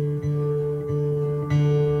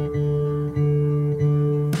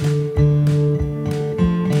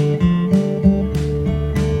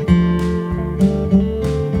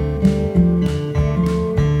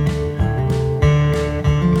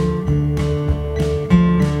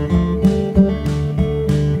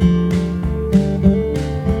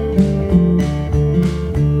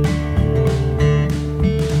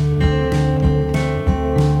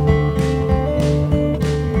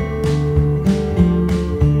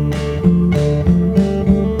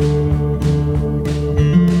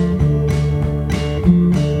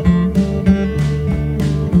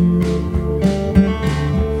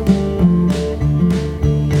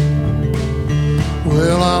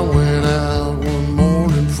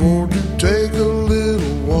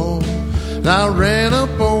 I ran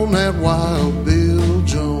up on that Wild Bill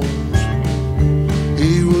Jones.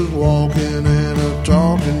 He was walking and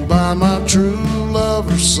a-talking by my true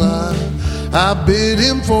lover's side. I bid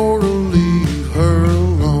him for to leave her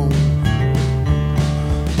alone.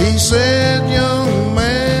 He said, "Young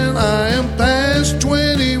man, I am past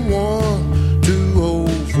 21, too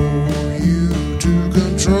old for you to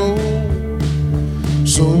control."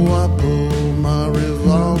 So I pulled my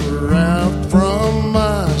revolver out from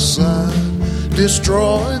my side,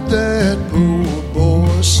 destroyed that poor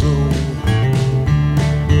boy's soul.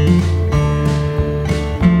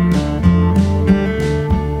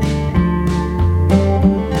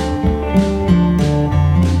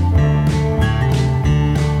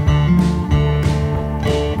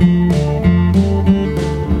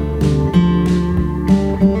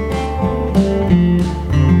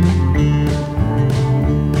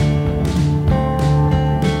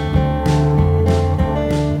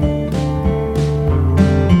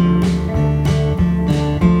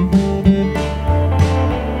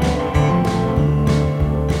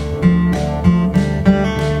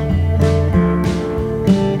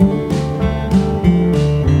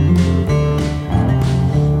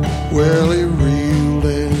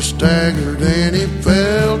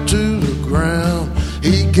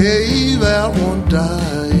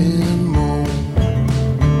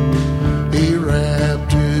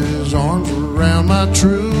 around my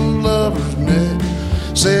true lover's neck.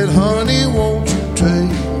 Said, honey, won't you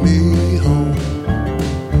take me home?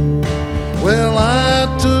 Well, I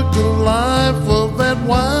took the life of that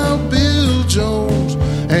Wild Bill Jones,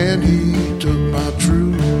 and he took my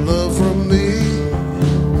true love from me.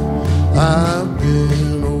 I've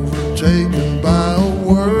been overtaken by a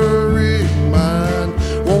worried mind.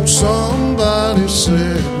 Won't somebody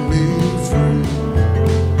set me free?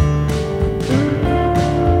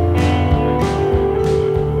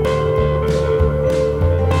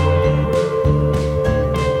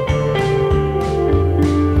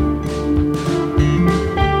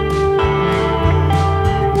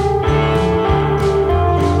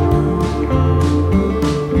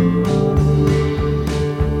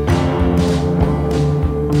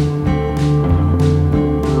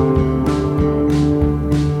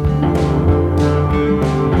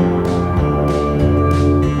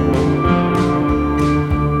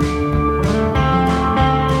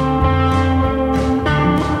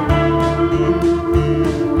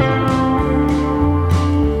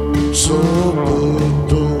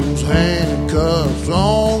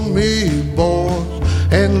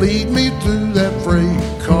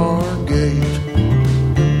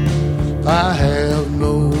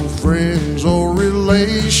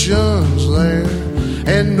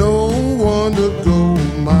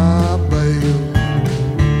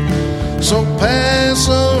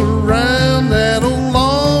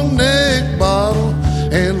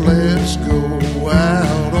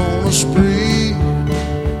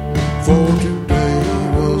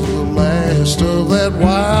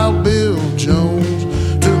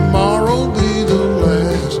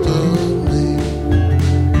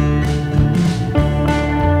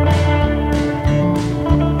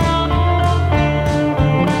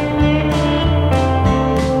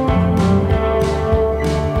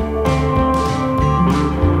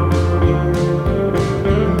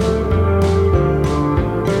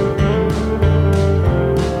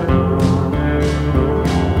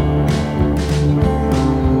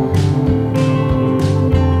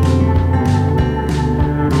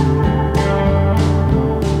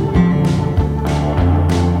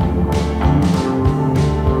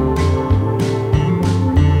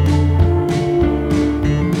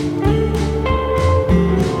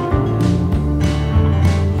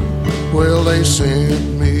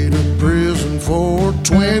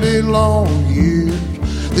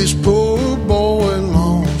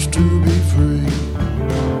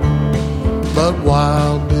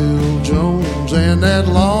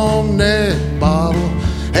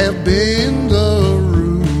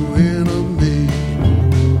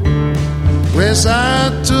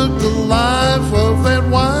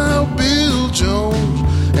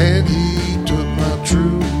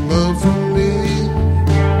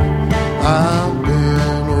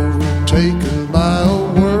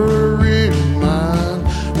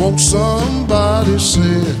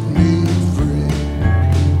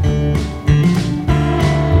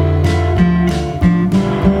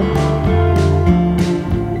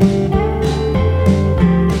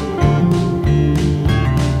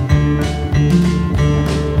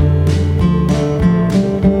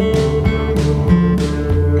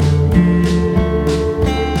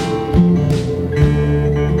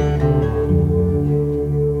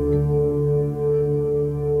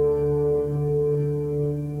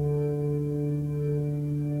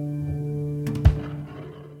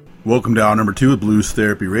 Welcome to hour number 2 of Blues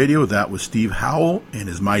Therapy Radio. That was Steve Howell and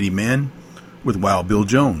his Mighty Men with Wild Bill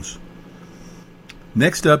Jones.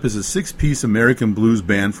 Next up is a 6-piece American blues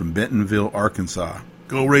band from Bentonville, Arkansas.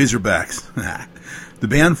 Go Razorbacks! The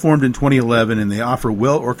band formed in 2011, and they offer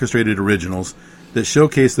well-orchestrated originals that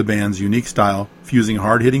showcase the band's unique style, fusing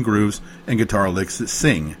hard-hitting grooves and guitar licks that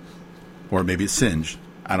sing. Or maybe it's singe.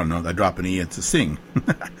 I don't know. I drop an E, it's a sing.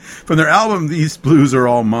 From their album, These Blues Are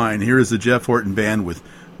All Mine, here is the Jeff Horton Band with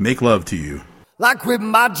Make Love to You. I quit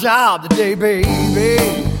my job today, baby,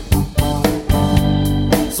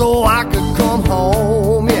 so I could come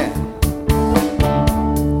home, yeah.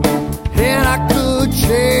 And I could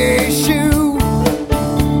chase you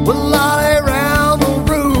with a lot around the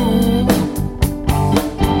room.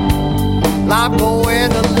 I'm going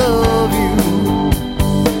to love you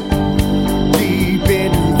deep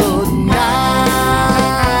into the night.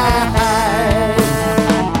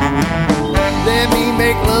 Let me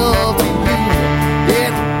make love to you,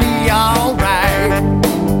 it'll be alright.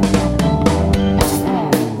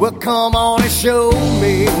 Well, come on and show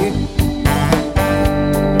me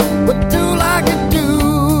what do like you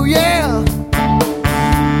do, yeah.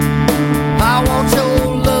 I want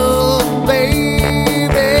your love, baby,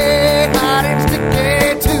 hot and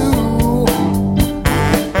sticky too.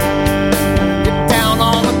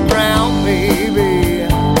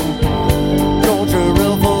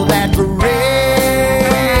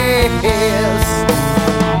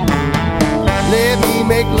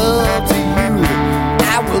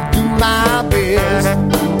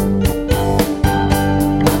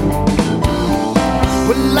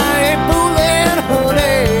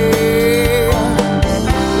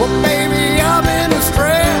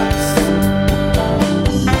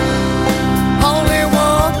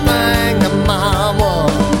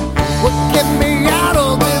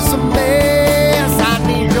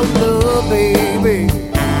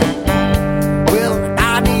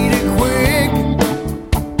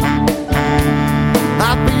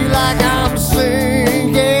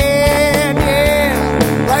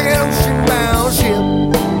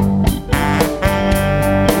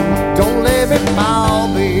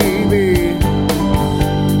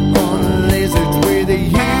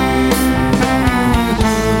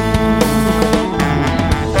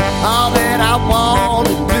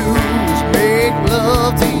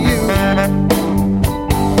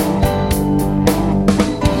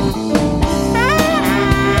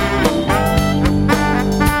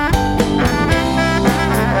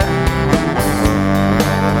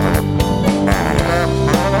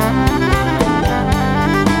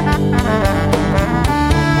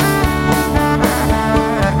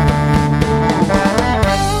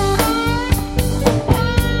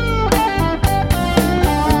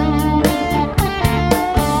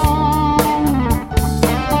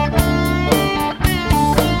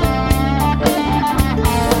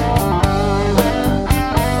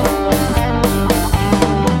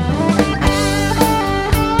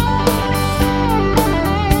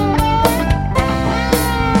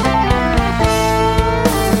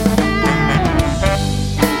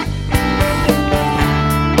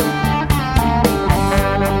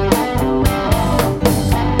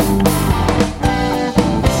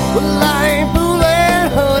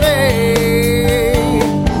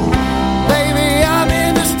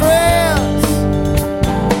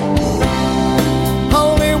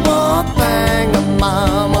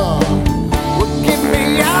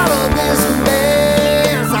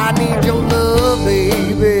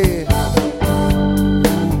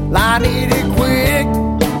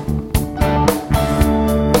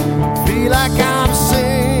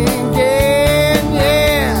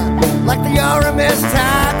 you're a Miss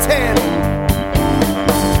Titanic.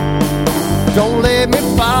 Don't let me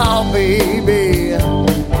fall, baby,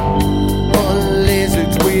 unless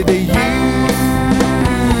it's with you.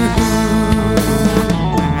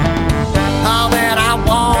 All that I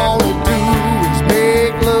want to do is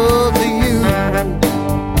make love to you.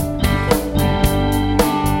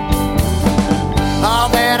 All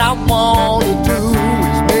that I want to do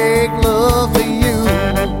is make love to you.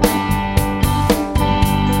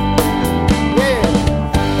 Yeah.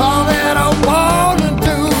 All that I want to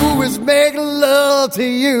do is make love to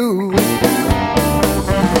you.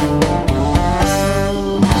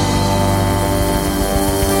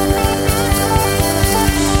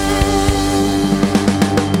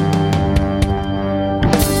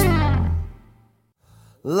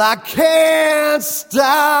 I can't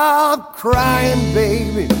stop crying,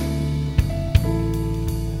 baby.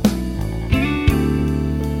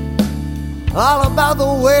 All about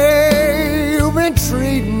the way you've been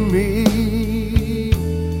treating me.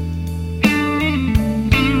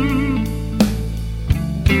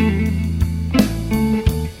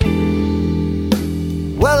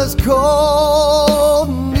 Well, it's cold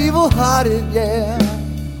and evil-hearted, yeah,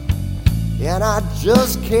 and I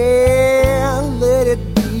just can't let it be.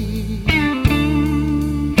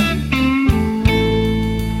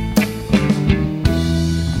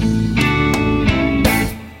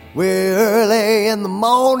 We're early in the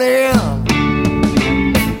morning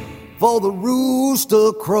for the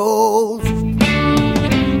rooster crows.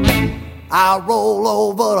 I roll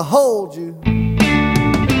over to hold you.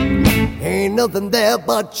 Ain't nothing there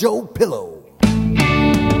but your pillow.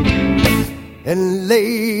 And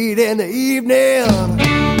late in the evening,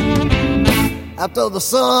 after the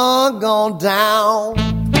sun gone down,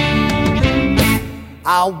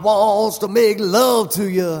 I wants to make love to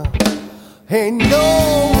you. Ain't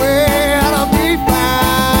nowhere to be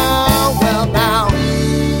found. Well, now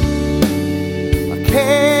I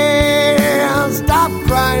can't stop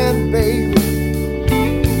crying, baby.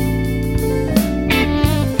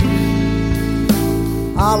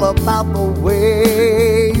 All about the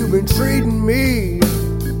way you've been treating me.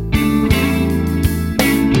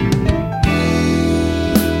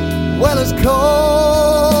 Well, it's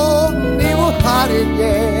cold and evil-hearted,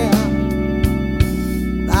 yeah.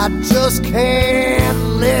 I just can't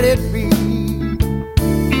let it be.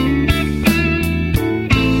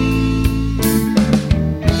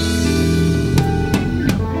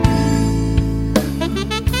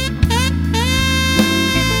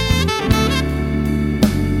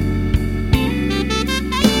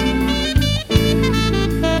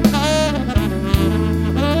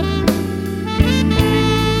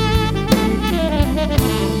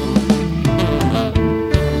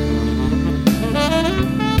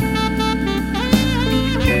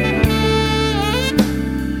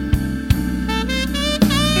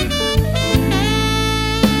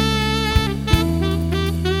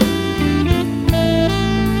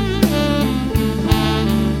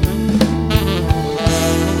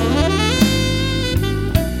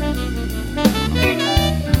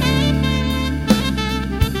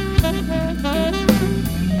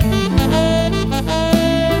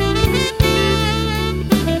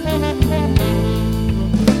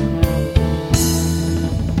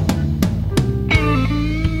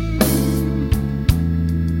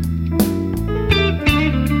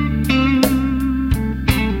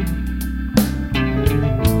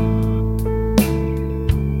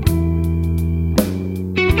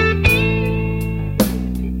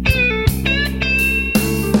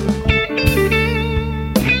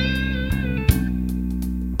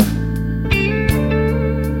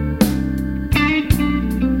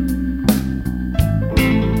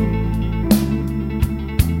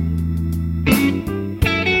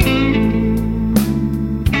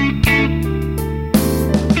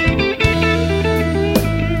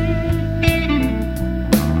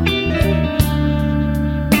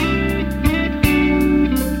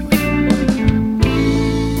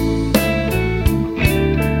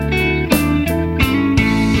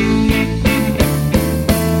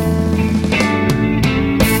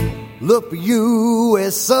 Look for you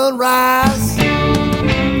at sunrise.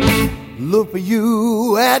 Look for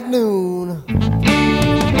you at noon.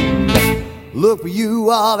 Look for you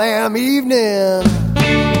all damn evening.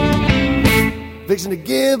 Fixing to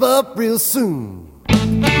give up real soon.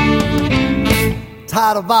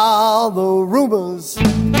 Tired of all the rumors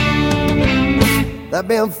that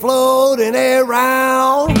been floating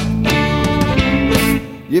around.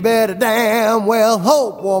 You better damn well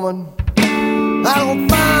hope, woman, I don't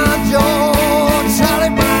find your Charlie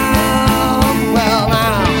Brown. Well,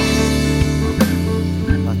 now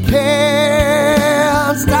I can't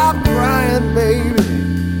can't stop crying, baby.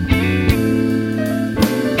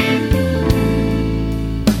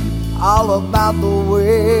 All about the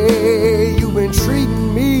way you've been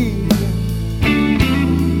treating me.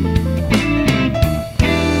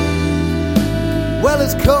 Well,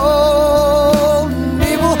 it's cold and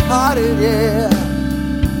evil-hearted, yeah,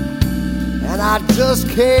 and I just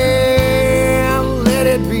can't let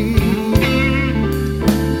it be.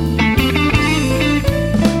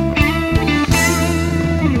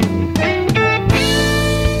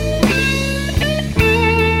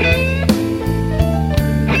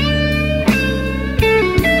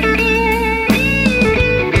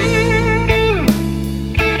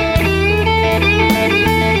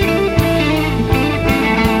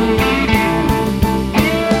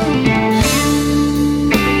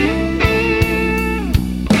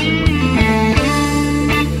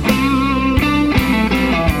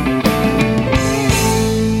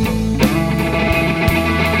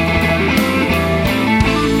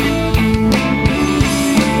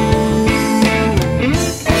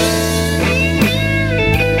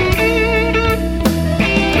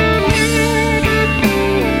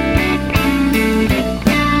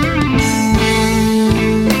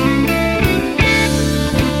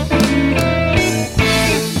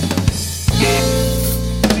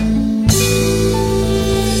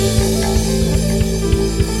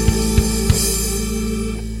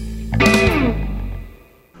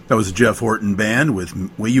 That was Jeff Horton Band with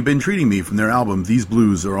Way You've Been Treating Me from their album These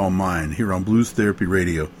Blues Are All Mine, here on Blues Therapy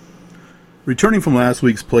Radio. Returning from last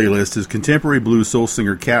week's playlist is contemporary blues soul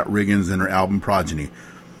singer Kat Riggins and her album Progeny.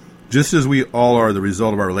 Just as we all are the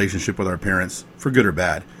result of our relationship with our parents, for good or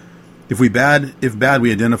bad. If bad,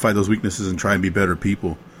 we identify those weaknesses and try and be better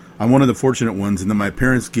people. I'm one of the fortunate ones in that my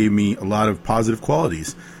parents gave me a lot of positive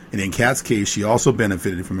qualities, and in Kat's case, she also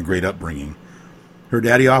benefited from a great upbringing. Her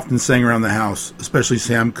daddy often sang around the house, especially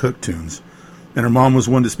Sam Cooke tunes, and her mom was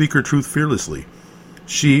one to speak her truth fearlessly.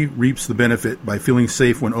 She reaps the benefit by feeling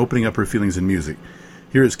safe when opening up her feelings in music.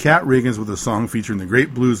 Here is Kat Riggins with a song featuring the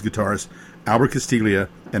great blues guitarist Albert Castiglia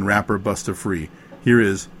and rapper Busta Free. Here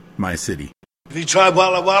is My City. Have you tried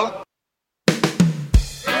Walla Walla?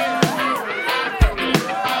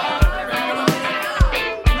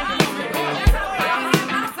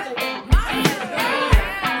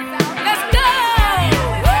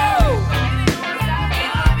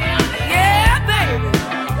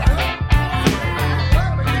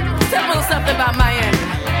 About Miami.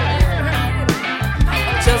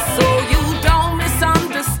 Just so you don't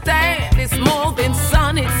misunderstand, it's more than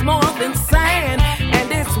sun, it's more than sand,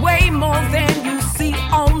 and it's way more than you see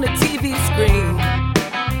on the TV screen.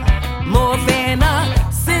 More than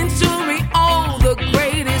a century old, the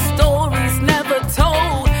greatest stories never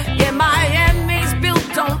told. Yeah, Miami's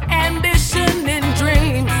built on ambition and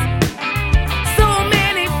dreams. So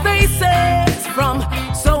many faces from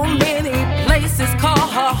so many places call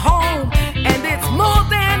her home. And it's more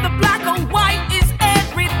than the black or white, it's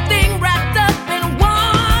everything wrapped up in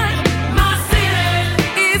one. My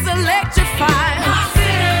city is electrified. My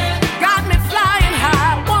city got me flying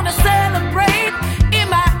high. Wanna celebrate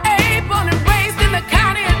MIA, born and raised in the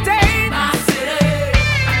county of Dade. My city.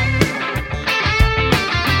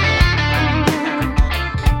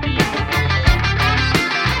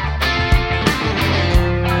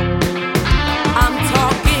 I'm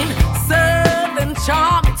talking Southern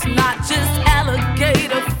charm, it's not just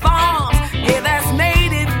alligator farms. Yeah, that's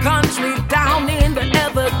native country down in the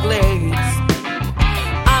Everglades.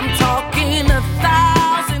 I'm talking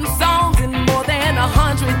 1,000 songs in more than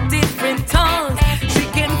 100 different tongues. She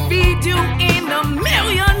can feed you in a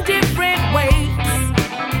million different ways.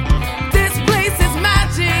 This place is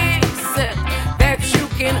magic, that you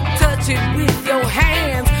can touch it with your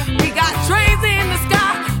hands. We got trains in the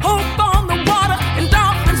sky, hope on the water, and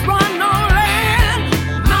dolphins run on land.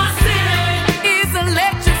 My city is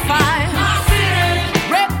electrified. My city,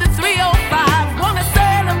 rep the 305. Wanna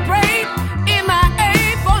celebrate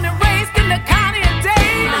MIA, born and raised in the county of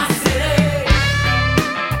Dade. My city.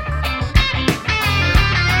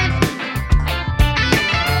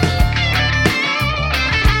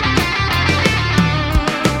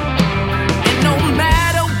 And no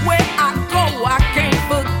matter where I go, I can't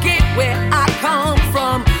forget where I come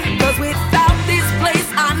from. 'Cause without this place,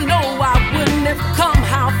 I know I wouldn't have come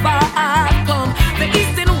how far I've come. The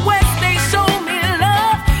east and west, they show me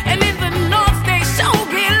love, and in the north, they show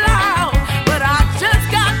me loud. But I just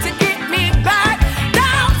got to get me back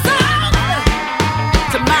down south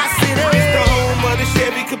to my city. It's the home of the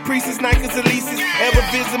Chevy Caprices, Nikes, Elises. Ever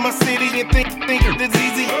visit my city and think it's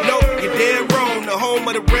easy? No, you're dead wrong. The home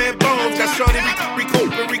of the red bones. Got shorty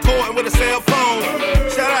recording with a cell phone.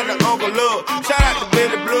 Shout out to Uncle Love. Shout out to Ben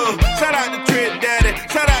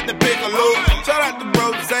the Piccolo. Shout out to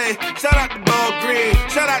Rose, shout out to Ball Green,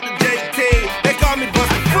 shout out to JT. They call me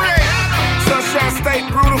Busta Free. Sunshine State,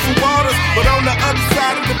 beautiful waters, but on the other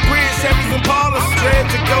side of the bridge, Chevys and Paula's,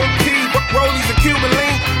 dreads and goatee, rollies and Cuban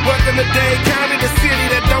link. Working the day, county, the city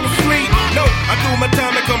that don't sleep. No, I do my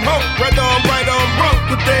time and come home. Whether I'm right or I'm wrong,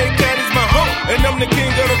 the day county's my home, and I'm the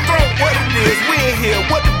king of the throne. What it is, we in here,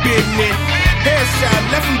 what the business? Headshot,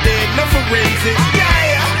 left him dead, no forensics. Yeah.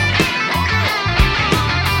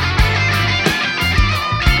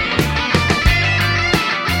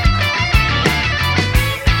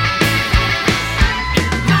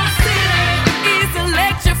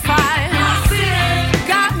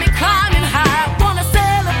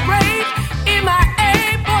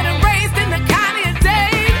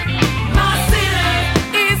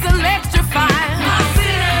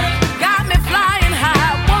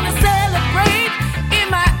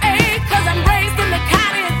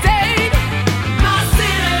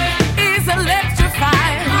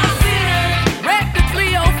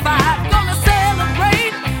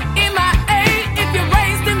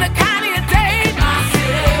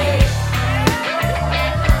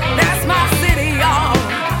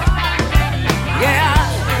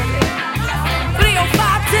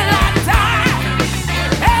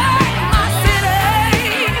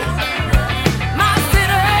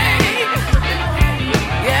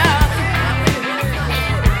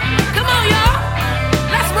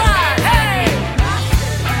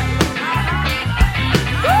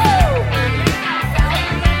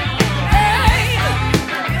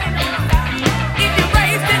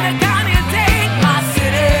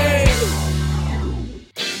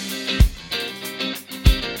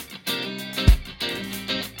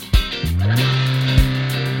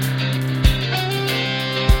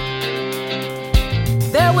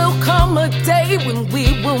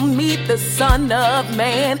 The Son of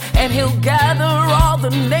Man, and he'll gather all the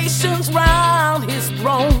nations round his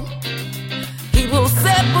throne. He will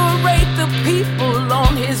separate the people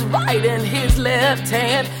on his right and his left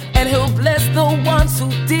hand, and he'll bless the ones who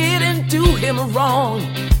didn't do him wrong.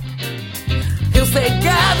 He'll say,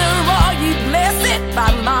 gather all ye blessed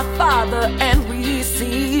by my Father and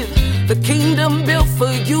receive the kingdom built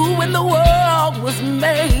for you when the world was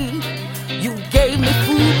made. You gave me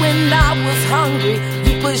food when I was hungry.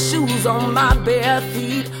 You put shoes on my bare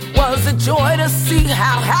feet. Was a joy to see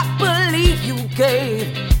how happily you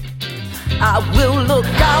gave. I will look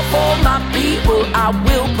out for my people. I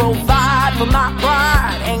will provide for my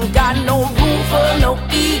pride. Ain't got no room for no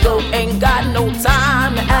ego. Ain't got no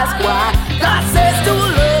time to ask why. God says to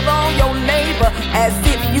love on your neighbor as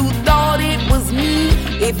if you thought it was me.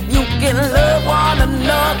 If you can love one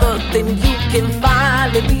another, then you can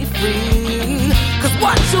finally be free. Cause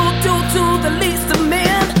what you do to the least of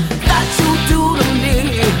men, that you do to me.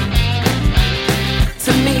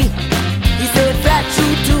 To me, he said that you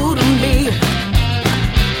do to me.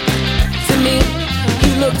 To me, he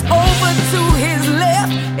looked over to his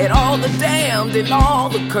left at all the damned and all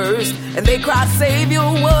the cursed, and they cried, Savior,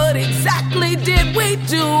 what exactly did we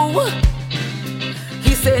do?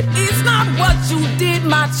 He said, it's not what you did,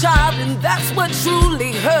 my child, and that's what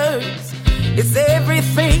truly hurts. It's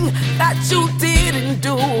everything that you didn't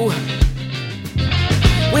do.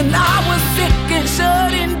 When I was sick and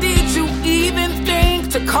shut in, did you even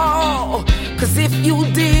think to call? Cause if you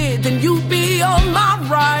did, then you'd be on my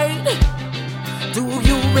right. Do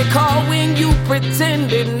you recall when you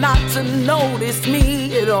pretended not to notice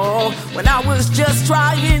me at all? When I was just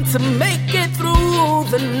trying to make it through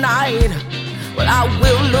the night. Well, I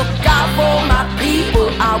will look out for my people.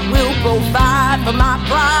 I will provide for my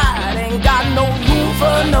pride. Ain't got no room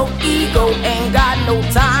for no ego. Ain't got no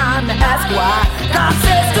time to ask why. God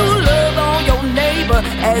says to love on your neighbor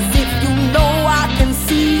as if you know I can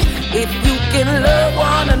see. If you can love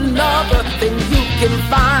one another, then you can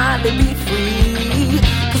finally be free.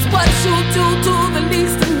 Cause what you do to the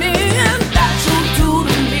least of men, that you do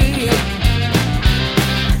to me.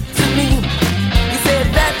 To me, he said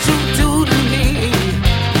that you do to me.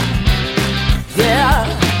 Yeah.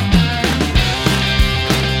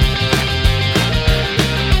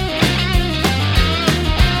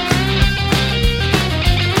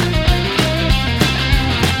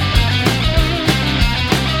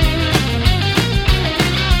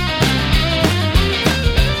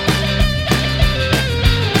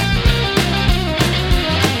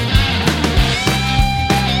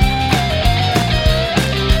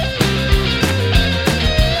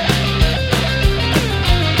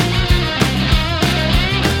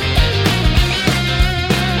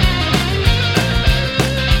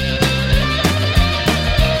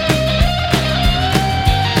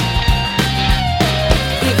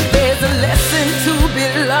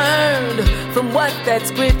 what that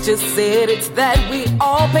scripture said. It's that we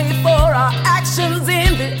all pay for our actions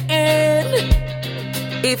in the end.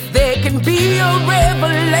 If there can be a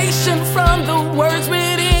revelation from the words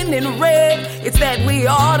written in red, it's that we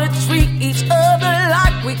ought to treat each other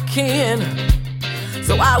like we can.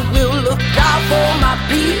 So I will look out for my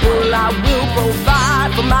people, I will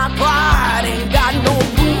provide for my pride. Ain't got no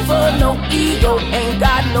room for no ego, ain't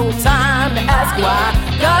got no time to ask why.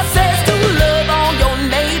 God says to love on your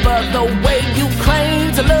neighbor the way you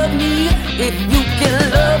claim to love me. If you can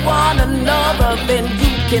love one another, then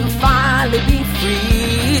you can finally be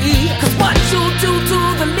free. Cause what you do to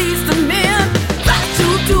the least of men, that you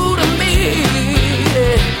do to me.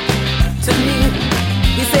 To me,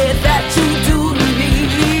 he said that you do to me.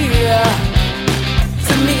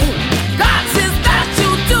 To me, God says that you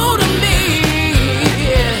do to me.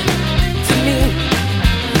 To me,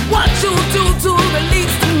 what you do to the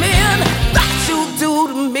least of men, that you do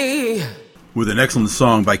to me. With an excellent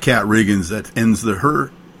song by Kat Riggins that ends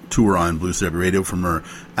her tour on Blues Therapy Radio from her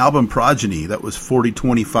album Progeny. That was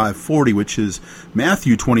 40-25-40, which is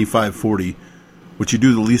Matthew 25-40. What you do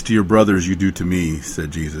to the least of your brothers, you do to me,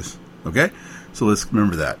 said Jesus. Okay? So let's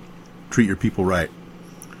remember that. Treat your people right.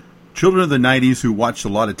 Children of the 90s who watched a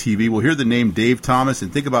lot of TV will hear the name Dave Thomas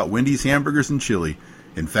and think about Wendy's hamburgers and chili.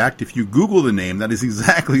 In fact, if you Google the name, that is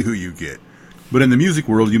exactly who you get. But in the music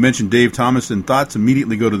world, you mention Dave Thomas and thoughts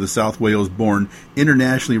immediately go to the South Wales-born,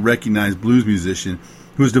 internationally recognized blues musician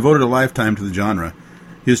who has devoted a lifetime to the genre.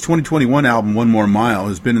 His 2021 album, One More Mile,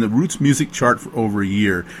 has been in the Roots music chart for over a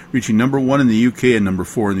year, reaching number 1 in the UK and number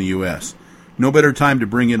 4 in the US. No better time to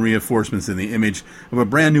bring in reinforcements than the image of a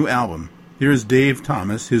brand new album. Here is Dave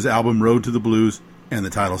Thomas, his album Road to the Blues, and the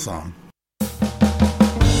title song.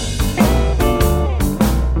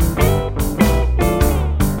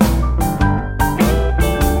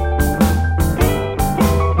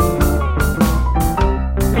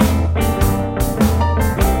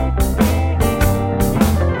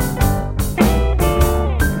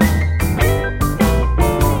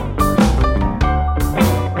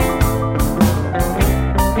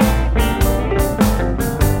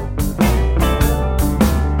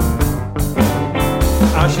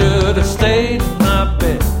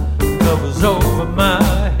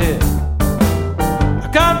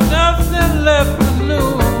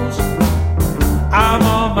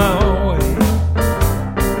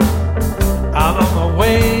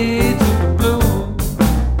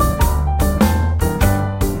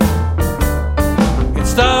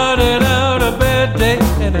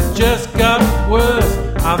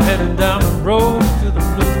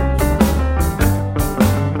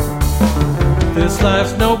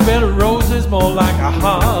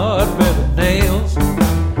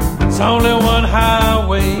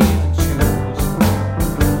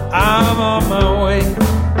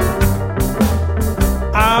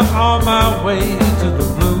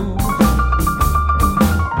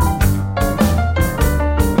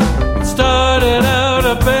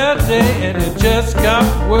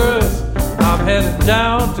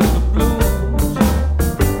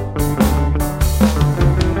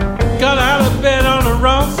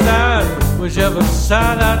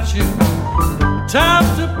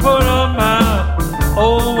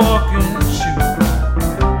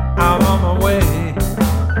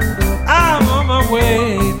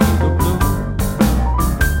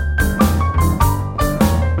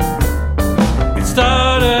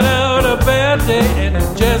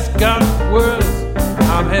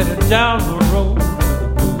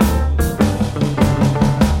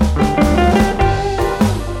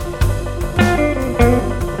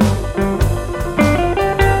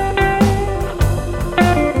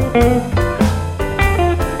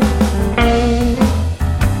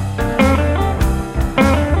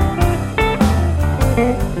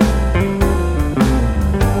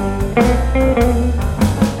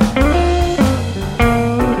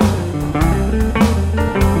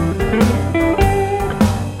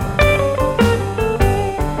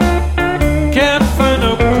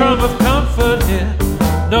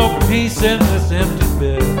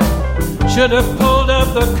 Should have pulled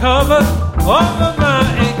up the cover over my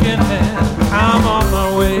aching hand. I'm on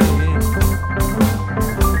my way.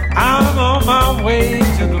 I'm on my way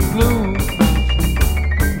to the blues.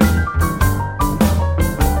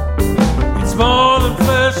 It's more than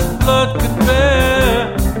flesh and blood can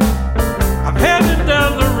bear. I'm heading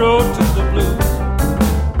down the road to the blues.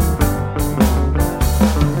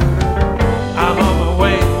 I'm on my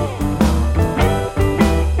way.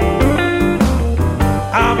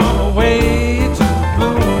 I'm on my way.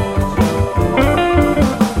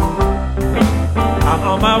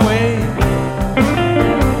 On my way,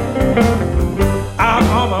 I'm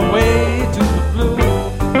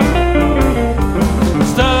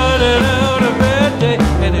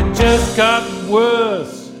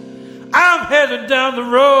the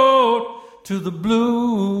road to the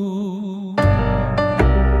blues.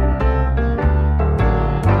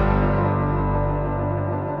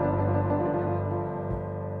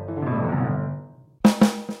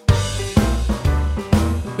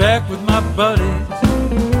 Back with my buddies,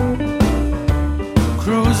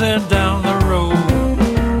 cruising down the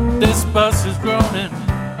road. This bus is groaning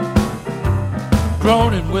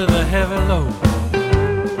with a heavy load.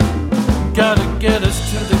 Gotta get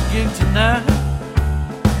us to the gig tonight,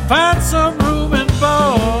 find some room and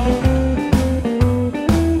board.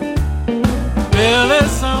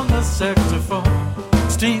 Billy's on the saxophone,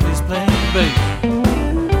 Stevie's playing bass.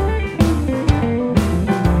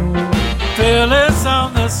 Billy's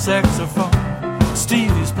on the saxophone,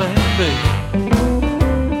 Stevie's playing bass.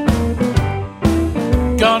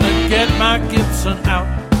 Gonna get my Gibson out,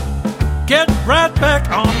 get right back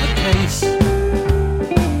on the case.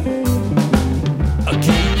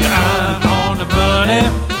 Keep your eye on the money,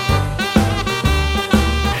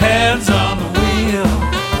 hands on the wheel.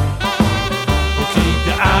 Keep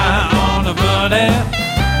your eye on the money,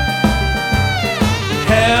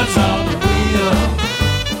 hands on the wheel.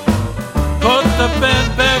 Put the band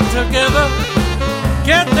back together,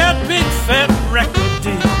 get that big fat record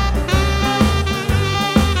deal.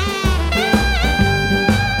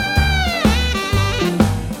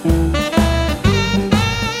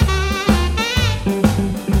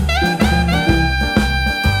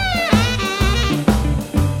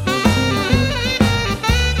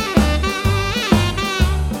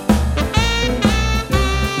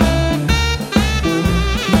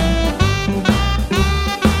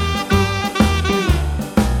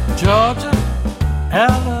 Georgia,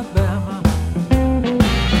 Alabama,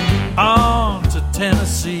 on to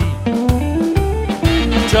Tennessee.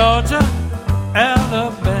 Georgia,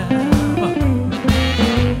 Alabama,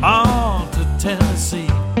 on to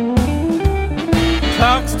Tennessee.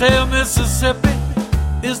 Clarksdale, Mississippi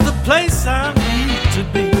is the place I need to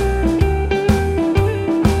be.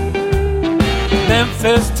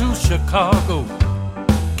 Memphis to Chicago,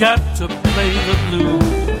 got to play the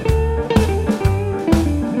blues.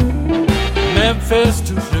 Memphis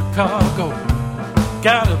to Chicago,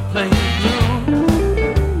 gotta play the blues.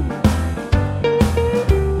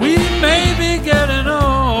 We may be getting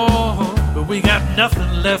old, but we got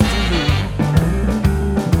nothing left to lose.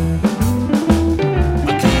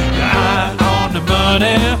 Keep your eye on the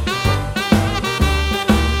money,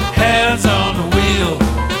 hands on the wheel.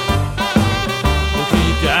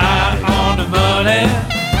 Keep your eye on the money,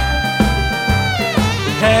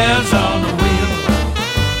 hands on the wheel.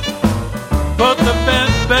 Put the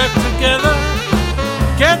band back together,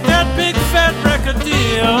 get that big fat record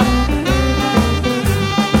deal.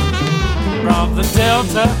 From the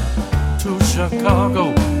Delta to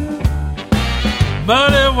Chicago,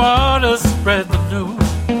 muddy waters spread the news.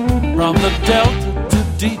 From the Delta to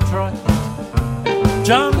Detroit,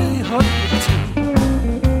 Johnny Hooker too.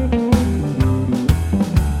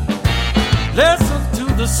 Listen to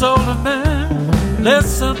the solar man,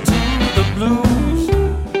 listen to the blues.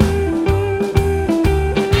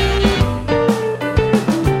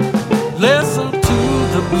 Listen to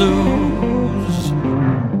the blues.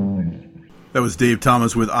 That was Dave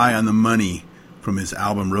Thomas with Eye on the Money from his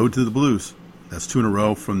album Road to the Blues. That's 2 in a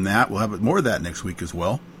row from that. We'll have more of that next week as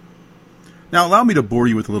well. Now, allow me to bore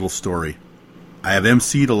you with a little story. I have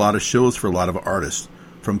emceed a lot of shows for a lot of artists,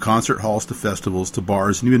 from concert halls to festivals to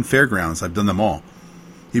bars and even fairgrounds. I've done them all.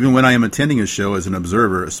 Even when I am attending a show as an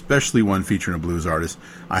observer, especially one featuring a blues artist,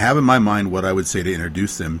 I have in my mind what I would say to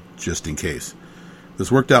introduce them just in case. This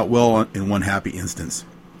worked out well in one happy instance.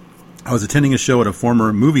 I was attending a show at a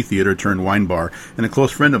former movie theater turned wine bar, and a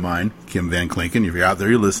close friend of mine, Kim Van Klinken, if you're out there,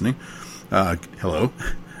 you're listening, hello.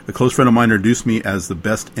 A close friend of mine introduced me as the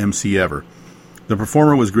best MC ever. The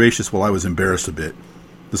performer was gracious while I was embarrassed a bit.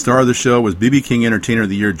 The star of the show was B.B. King Entertainer of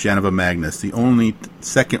the Year, Janova Magnus, the only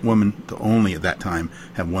second woman to only at that time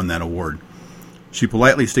have won that award. She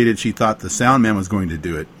politely stated she thought the sound man was going to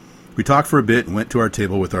do it. We talked for a bit and went to our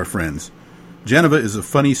table with our friends. Janova is a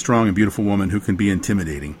funny, strong, and beautiful woman who can be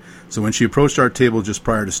intimidating. So when she approached our table just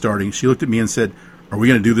prior to starting, she looked at me and said, "Are we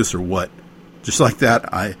going to do this or what?" Just like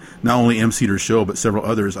that, I not only emceed her show, but several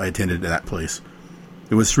others I attended at that place.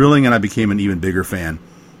 It was thrilling, and I became an even bigger fan.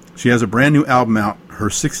 She has a brand new album out, her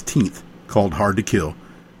 16th, called Hard to Kill.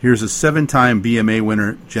 Here's a 7-time BMA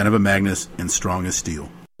winner, Janova Magnus, and Strong as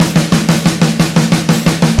Steel.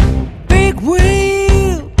 Big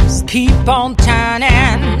wheels keep on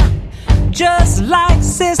turning, just like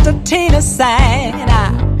Sister Tina said.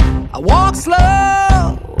 I walk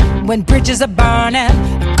slow when bridges are burning.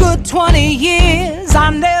 A good 20 years I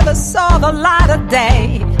never saw the light of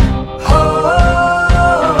day. Oh,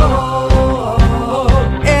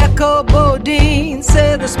 Bodine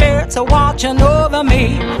said the spirits are watching over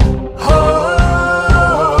me. Oh,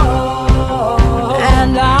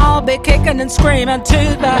 and I'll be kicking and screaming to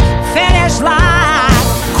the finish line.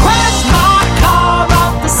 Crashed my car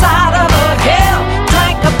off the side of a hill,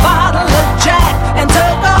 drank a bottle of Jack and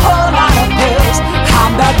took a whole lot of pills.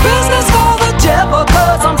 I'm bad business for the devil,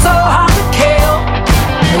 cause I'm so hard to kill.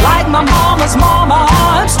 Like my mama's mama,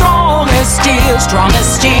 I'm strong as steel, strong as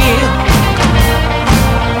steel.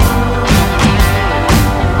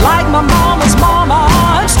 Like my mama's mama,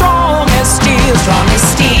 I'm strong as steel, strong as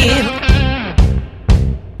steel.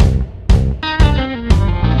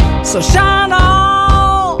 So shine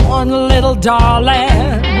on, little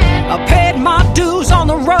darling. I paid my dues on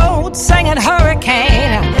the road, singing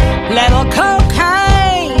Hurricane. Little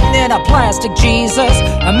cocaine in a plastic Jesus,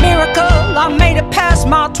 a miracle I made it past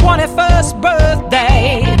my 21st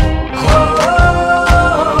birthday. Oh,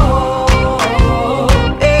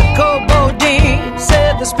 Echo Bodine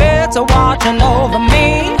said the spirits are watching over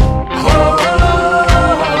me. Oh,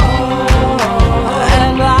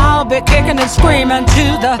 and I'll be kicking and screaming to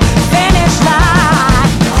the finish line.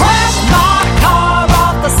 Crashed my car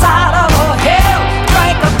off the side of a hill,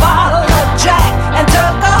 drank a bottle of Jack and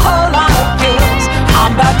took a whole lot of pills.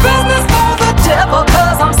 I'm bad business for the devil,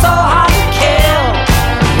 cause I'm so hard to kill.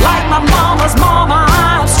 Like my mama's mama,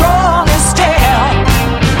 I'm strong as steel.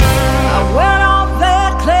 I went off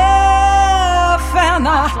that cliff and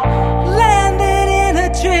I landed in a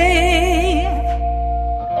tree.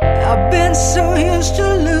 I've been so used to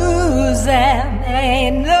losing,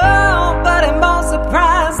 ain't nobody more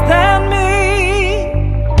surprised than me.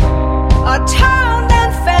 I turned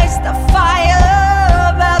and faced the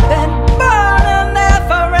fire that's been burning there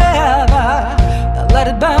forever. I let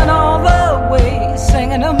it burn all the way,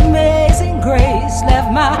 singing Amazing Grace. Left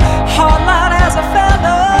my heart light as a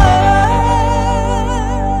feather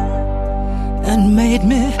and made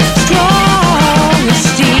me strong as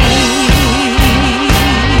steel.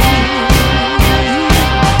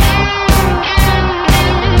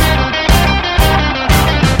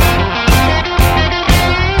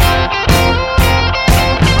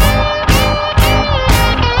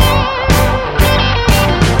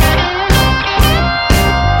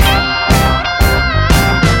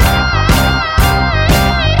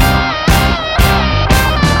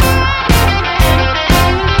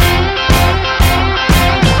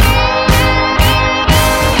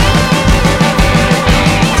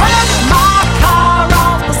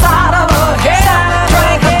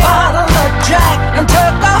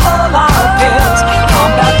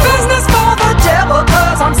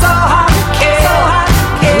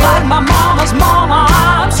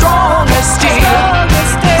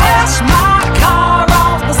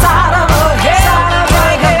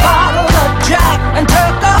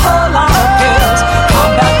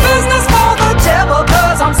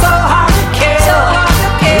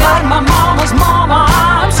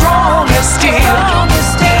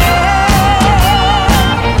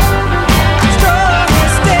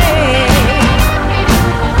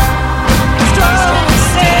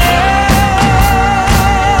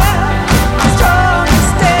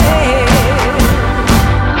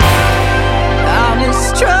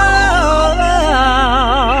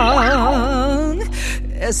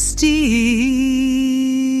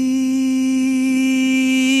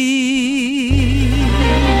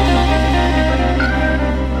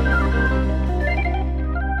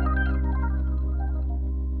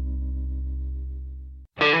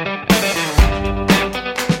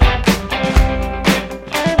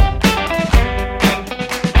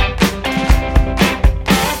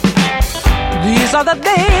 These are the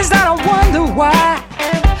days that I wonder why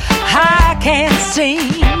I can't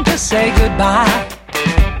seem to say goodbye.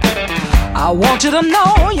 I want you to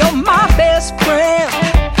know you're my best friend.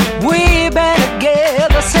 We've been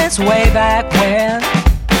together since way back when.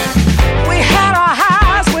 We had our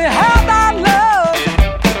highs, we had our lows.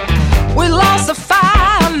 We lost the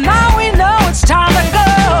fight, and now we know it's time to go.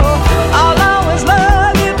 I'll always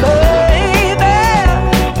love you, baby.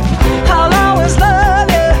 I'll always love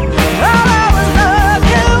you. I'll always love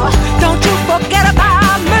you. Don't you forget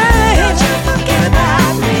about me. Don't you forget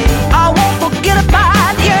about me. I won't forget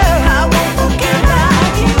about you. I won't forget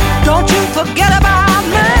about you. Don't you forget about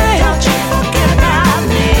me. Don't you forget about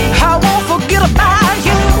me. I won't forget about you.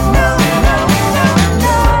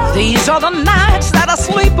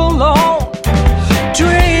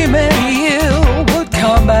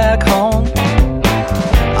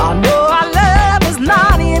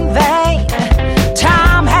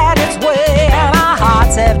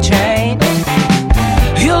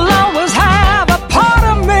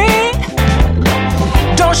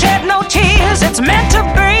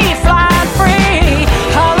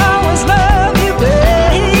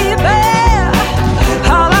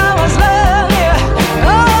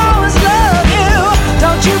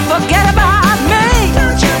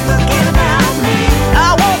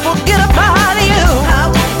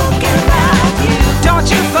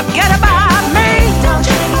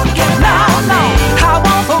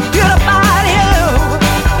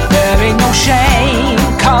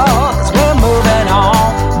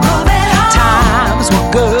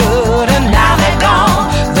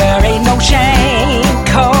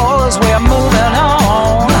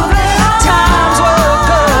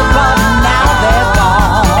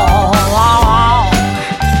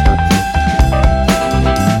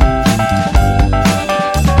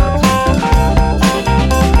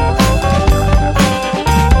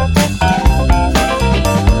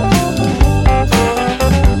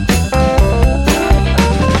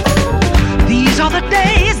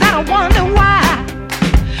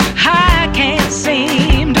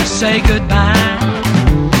 say goodbye.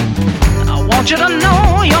 I want you to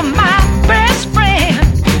know you're my best friend.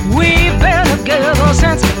 We've been together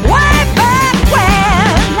since way back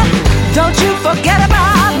when. Don't you forget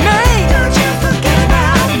about me. Don't you forget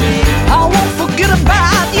about me. I won't forget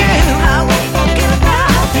about you. I won't forget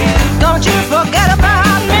about you. Don't you forget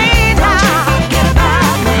about me. Don't you forget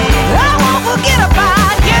about me. I won't forget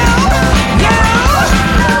about you. You.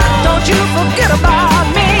 Don't you forget about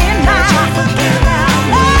me now.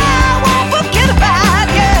 I won't forget about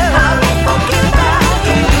you. I won't forget about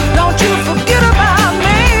you. Don't you forget about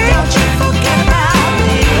me. Don't you forget about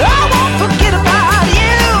me. I won't forget about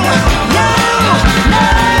you.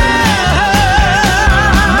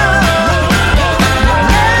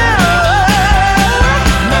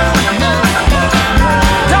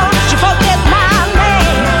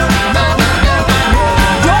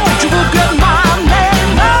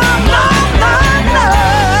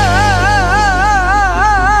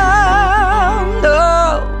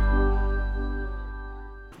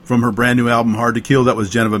 From her brand new album, Hard to Kill, that was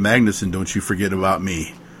Geneva Magnus and Don't You Forget About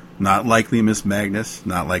Me. Not likely, Miss Magnus.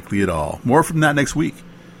 Not likely at all. More from that next week.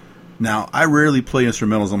 Now, I rarely play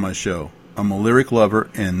instrumentals on my show. I'm a lyric lover,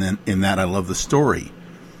 and then in that I love the story.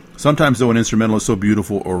 Sometimes, though, an instrumental is so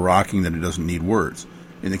beautiful or rocking that it doesn't need words.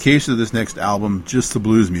 In the case of this next album, Just the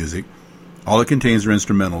Blues Music, all it contains are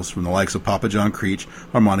instrumentals from the likes of Papa John Creech,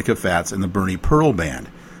 Harmonica Fats, and the Bernie Pearl Band.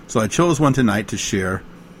 So I chose one tonight to share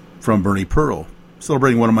from Bernie Pearl.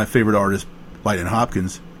 Celebrating one of my favorite artists, Lightnin'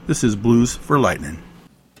 Hopkins. This is Blues for Lightnin'.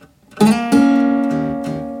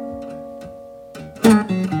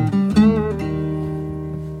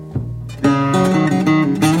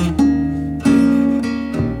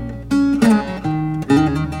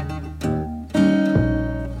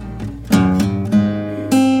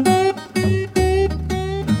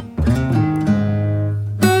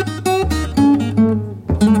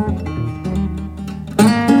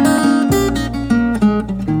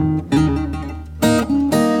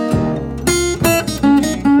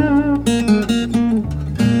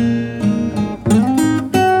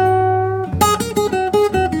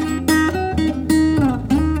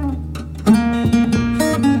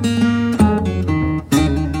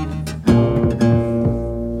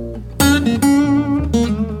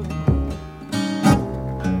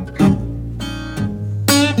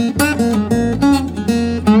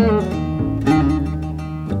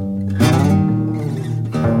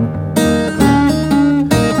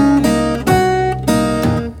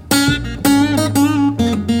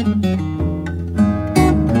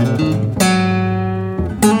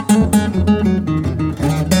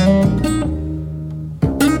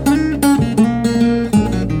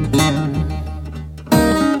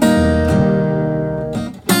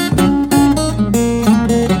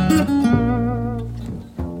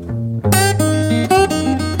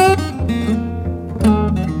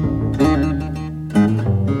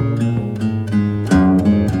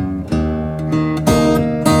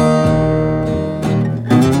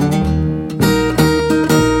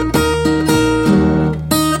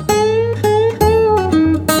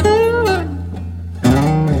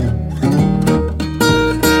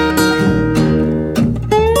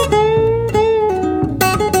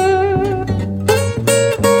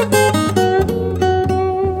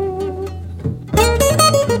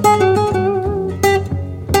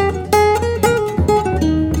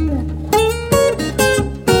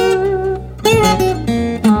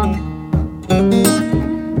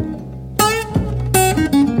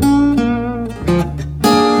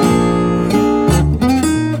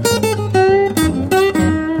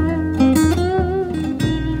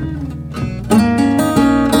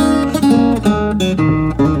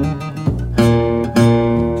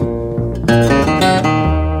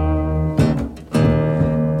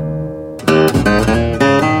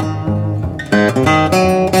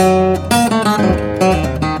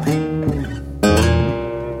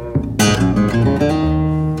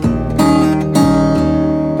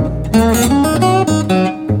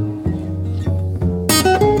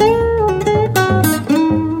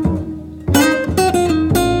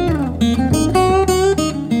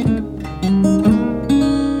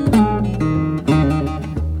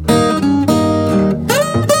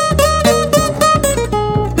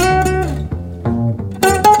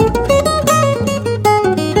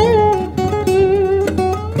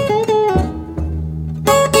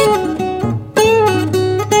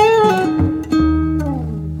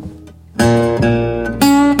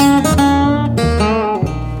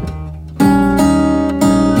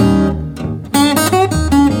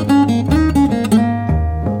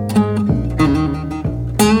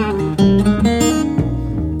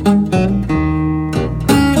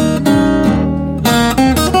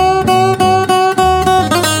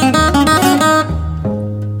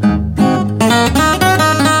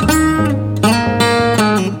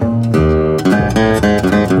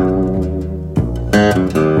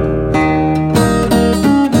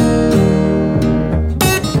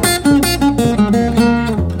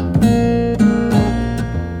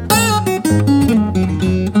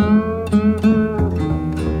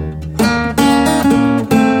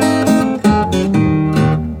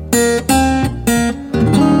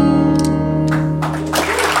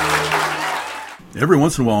 Every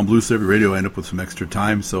once in a while on Blues Therapy Radio, I end up with some extra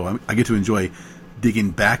time, so I get to enjoy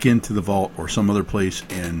digging back into the vault or some other place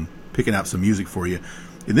and picking out some music for you.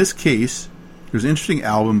 In this case, there's an interesting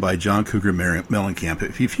album by John Cougar Mellencamp.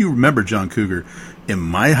 If you remember John Cougar, in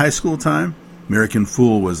my high school time, American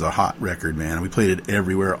Fool was a hot record, man. We played it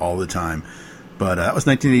everywhere all the time. But that was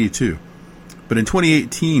 1982. But in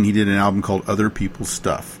 2018, he did an album called Other People's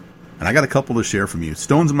Stuff. And I got a couple to share from you.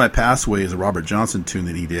 Stones in My Passway is a Robert Johnson tune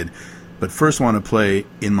that he did. But first I want to play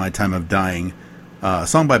In My Time of Dying, a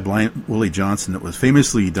song by Blind Willie Johnson that was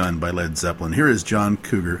famously done by Led Zeppelin. Here is John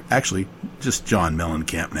Cougar, actually just John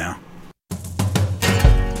Mellencamp now.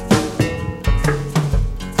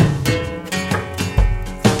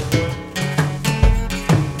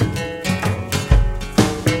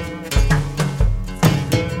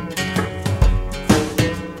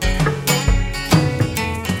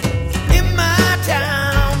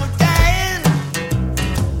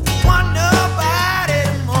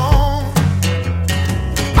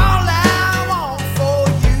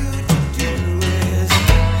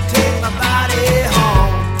 Take my body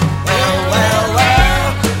home.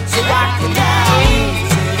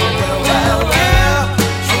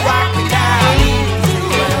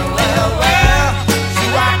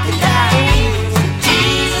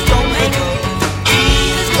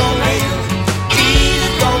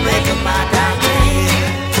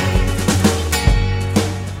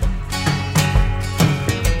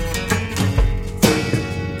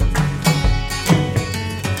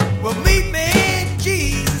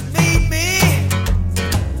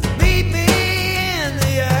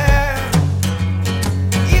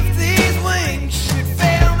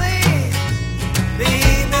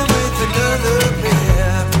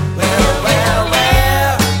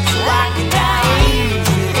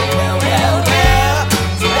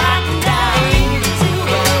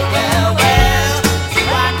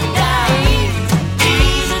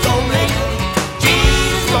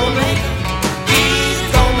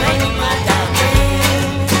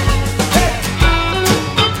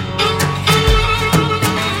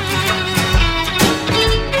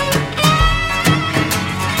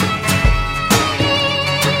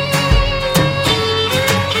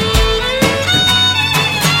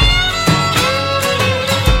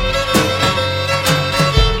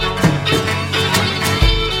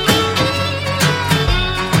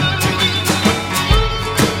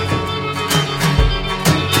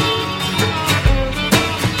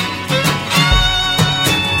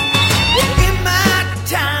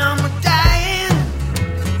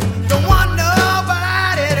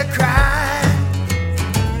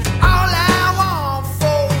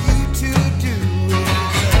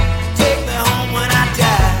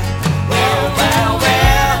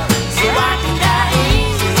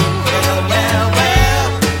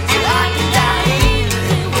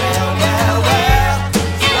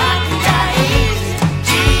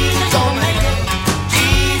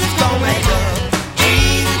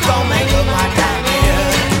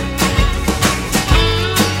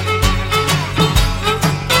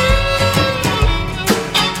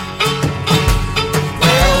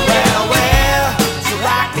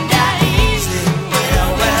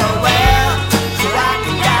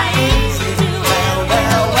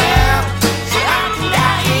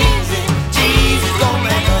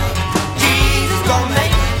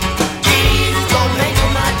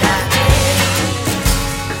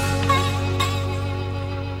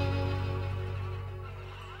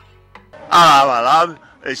 Hello,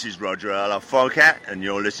 this is Roger Alafocat, and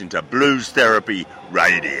you're listening to Blues Therapy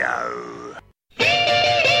Radio.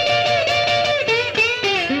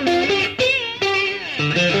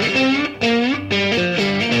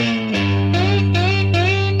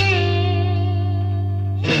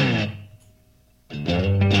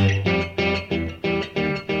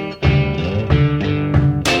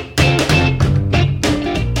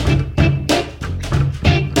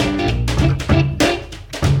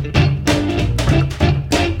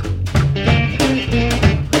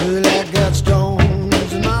 Well, I got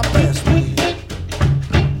stones in my best way.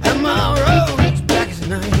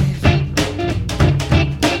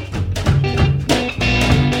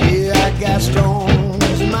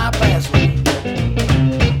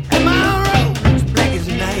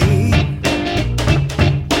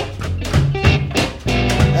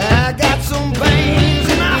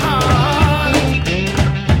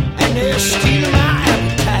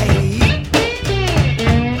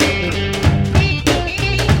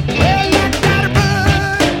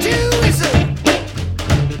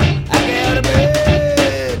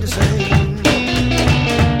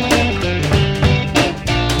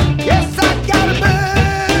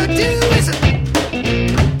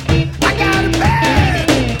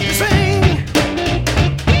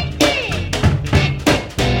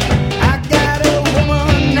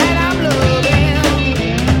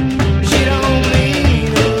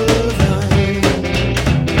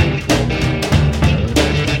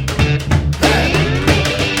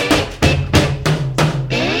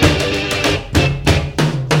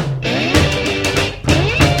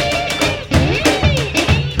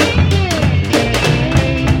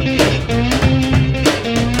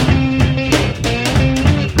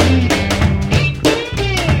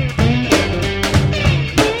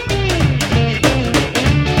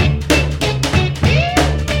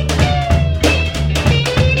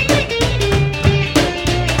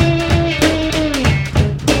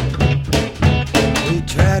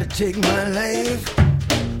 take my life,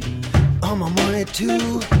 all my money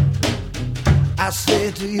too. I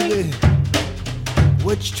say to you, baby,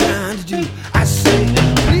 what you trying to do? I say,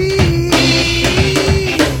 please,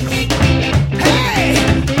 hey,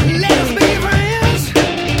 let us be friends.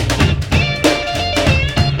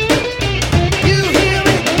 You hear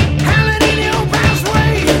me howling in your best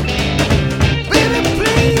way, baby,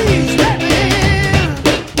 please let me in.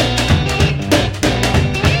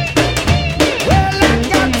 Well, I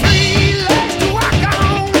got 3 legs to walk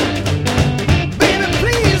on, baby,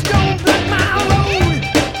 please don't block my road.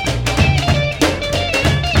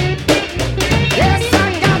 Yes, I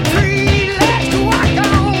got 3 legs to walk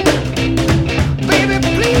on, baby,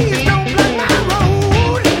 please don't block my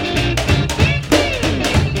road.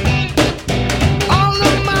 All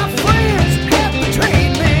of my friends have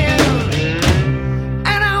betrayed me,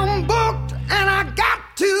 and I'm booked, and I got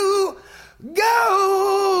to go.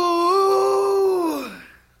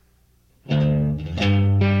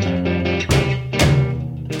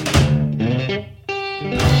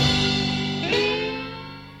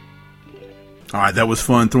 All right, that was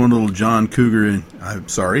fun. Throwing a little John Cougar and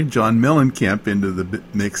John Mellencamp into the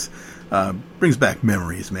mix brings back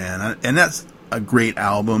memories, man. And that's a great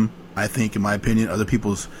album, I think, in my opinion. Other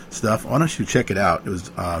people's stuff, why don't you check it out? It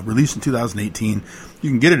was released in 2018. You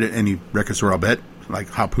can get it at any record store, I'll bet, like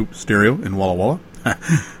Hot Poop Stereo in Walla Walla.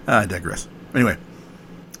 I digress. Anyway,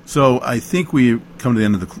 so I think we've come to the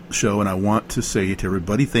end of the show, and I want to say to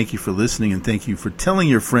everybody, thank you for listening, and thank you for telling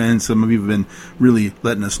your friends. Some of you have been really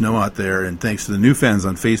letting us know out there, and thanks to the new fans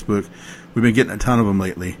on Facebook. We've been getting a ton of them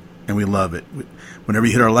lately, and we love it. Whenever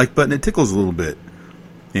you hit our like button, it tickles a little bit,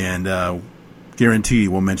 and guarantee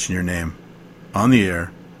we'll mention your name on the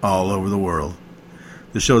air all over the world.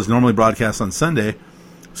 The show is normally broadcast on Sunday,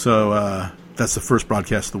 so that's the first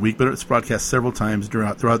broadcast of the week, but it's broadcast several times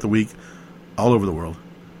throughout the week all over the world.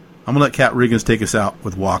 I'm going to let Kat Riggins take us out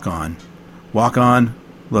with Walk On. Walk on.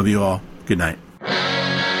 Love you all. Good night.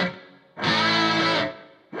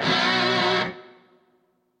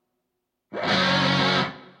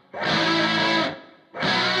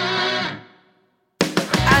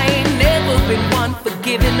 I ain't never been one for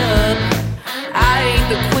giving up. I ain't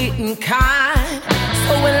the quitting kind.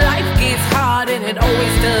 So when life gets hard, and it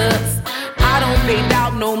always does, I don't pay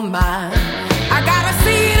doubt no mind. I got a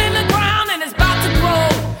seed in the ground and it's about to grow.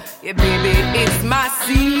 Yeah, baby, it's my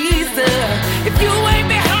season. If you ain't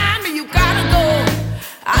behind me, you gotta go.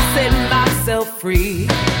 I set myself free.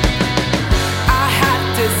 I have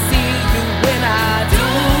to see you when I do.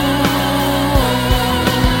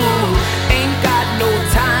 Ain't got no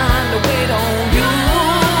time to wait on you.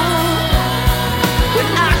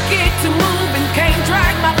 When I get to moving, can't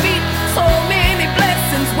drag my feet. So many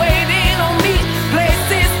blessings waiting on me.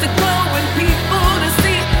 Places to go and people to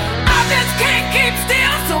see. I just can't keep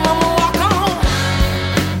still, so I'ma walk on.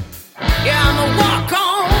 Yeah, I'ma walk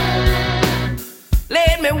on.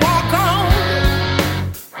 Let me walk on.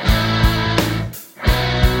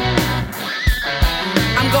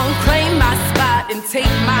 I'm gonna claim my spot and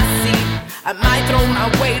take my seat. I might throw my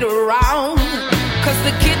weight around, 'cause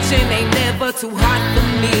the kitchen ain't never too hot for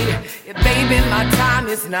me. Yeah, baby, my time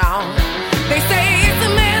is now. They say it's a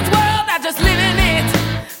man's world, I just live in it.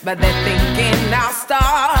 But they're thinking I'll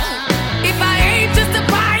start. If I ain't just a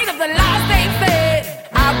bite of the lies they fed,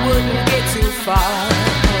 I wouldn't get too far.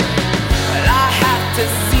 But I have to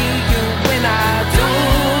see you when I do.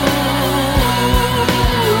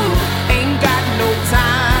 Ain't got no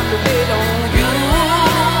time to wait on you.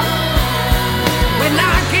 When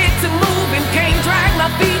I get to moving, can't drag my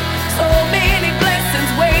feet. So many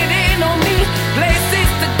blessings waiting on me. Places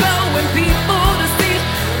to go and people to see.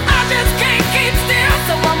 I just can't keep still,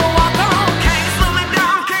 so I'ma walk on. Can't slow me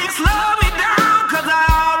down, can't slow me down, 'cause I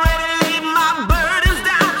already laid my burdens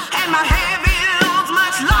down, and my heavy load's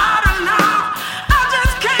much lighter now. I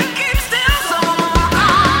just can't keep still, so I'ma walk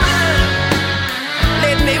on.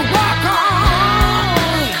 Let me walk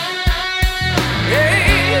on. Yeah.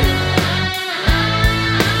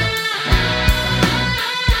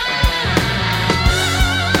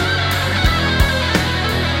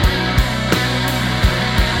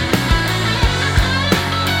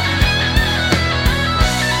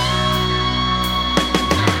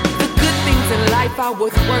 I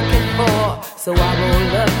was working for, so I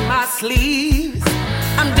roll up my sleeves.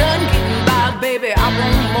 I'm done getting by, baby, I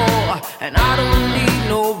want more, and I don't need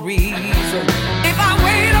no reason. If I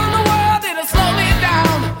wait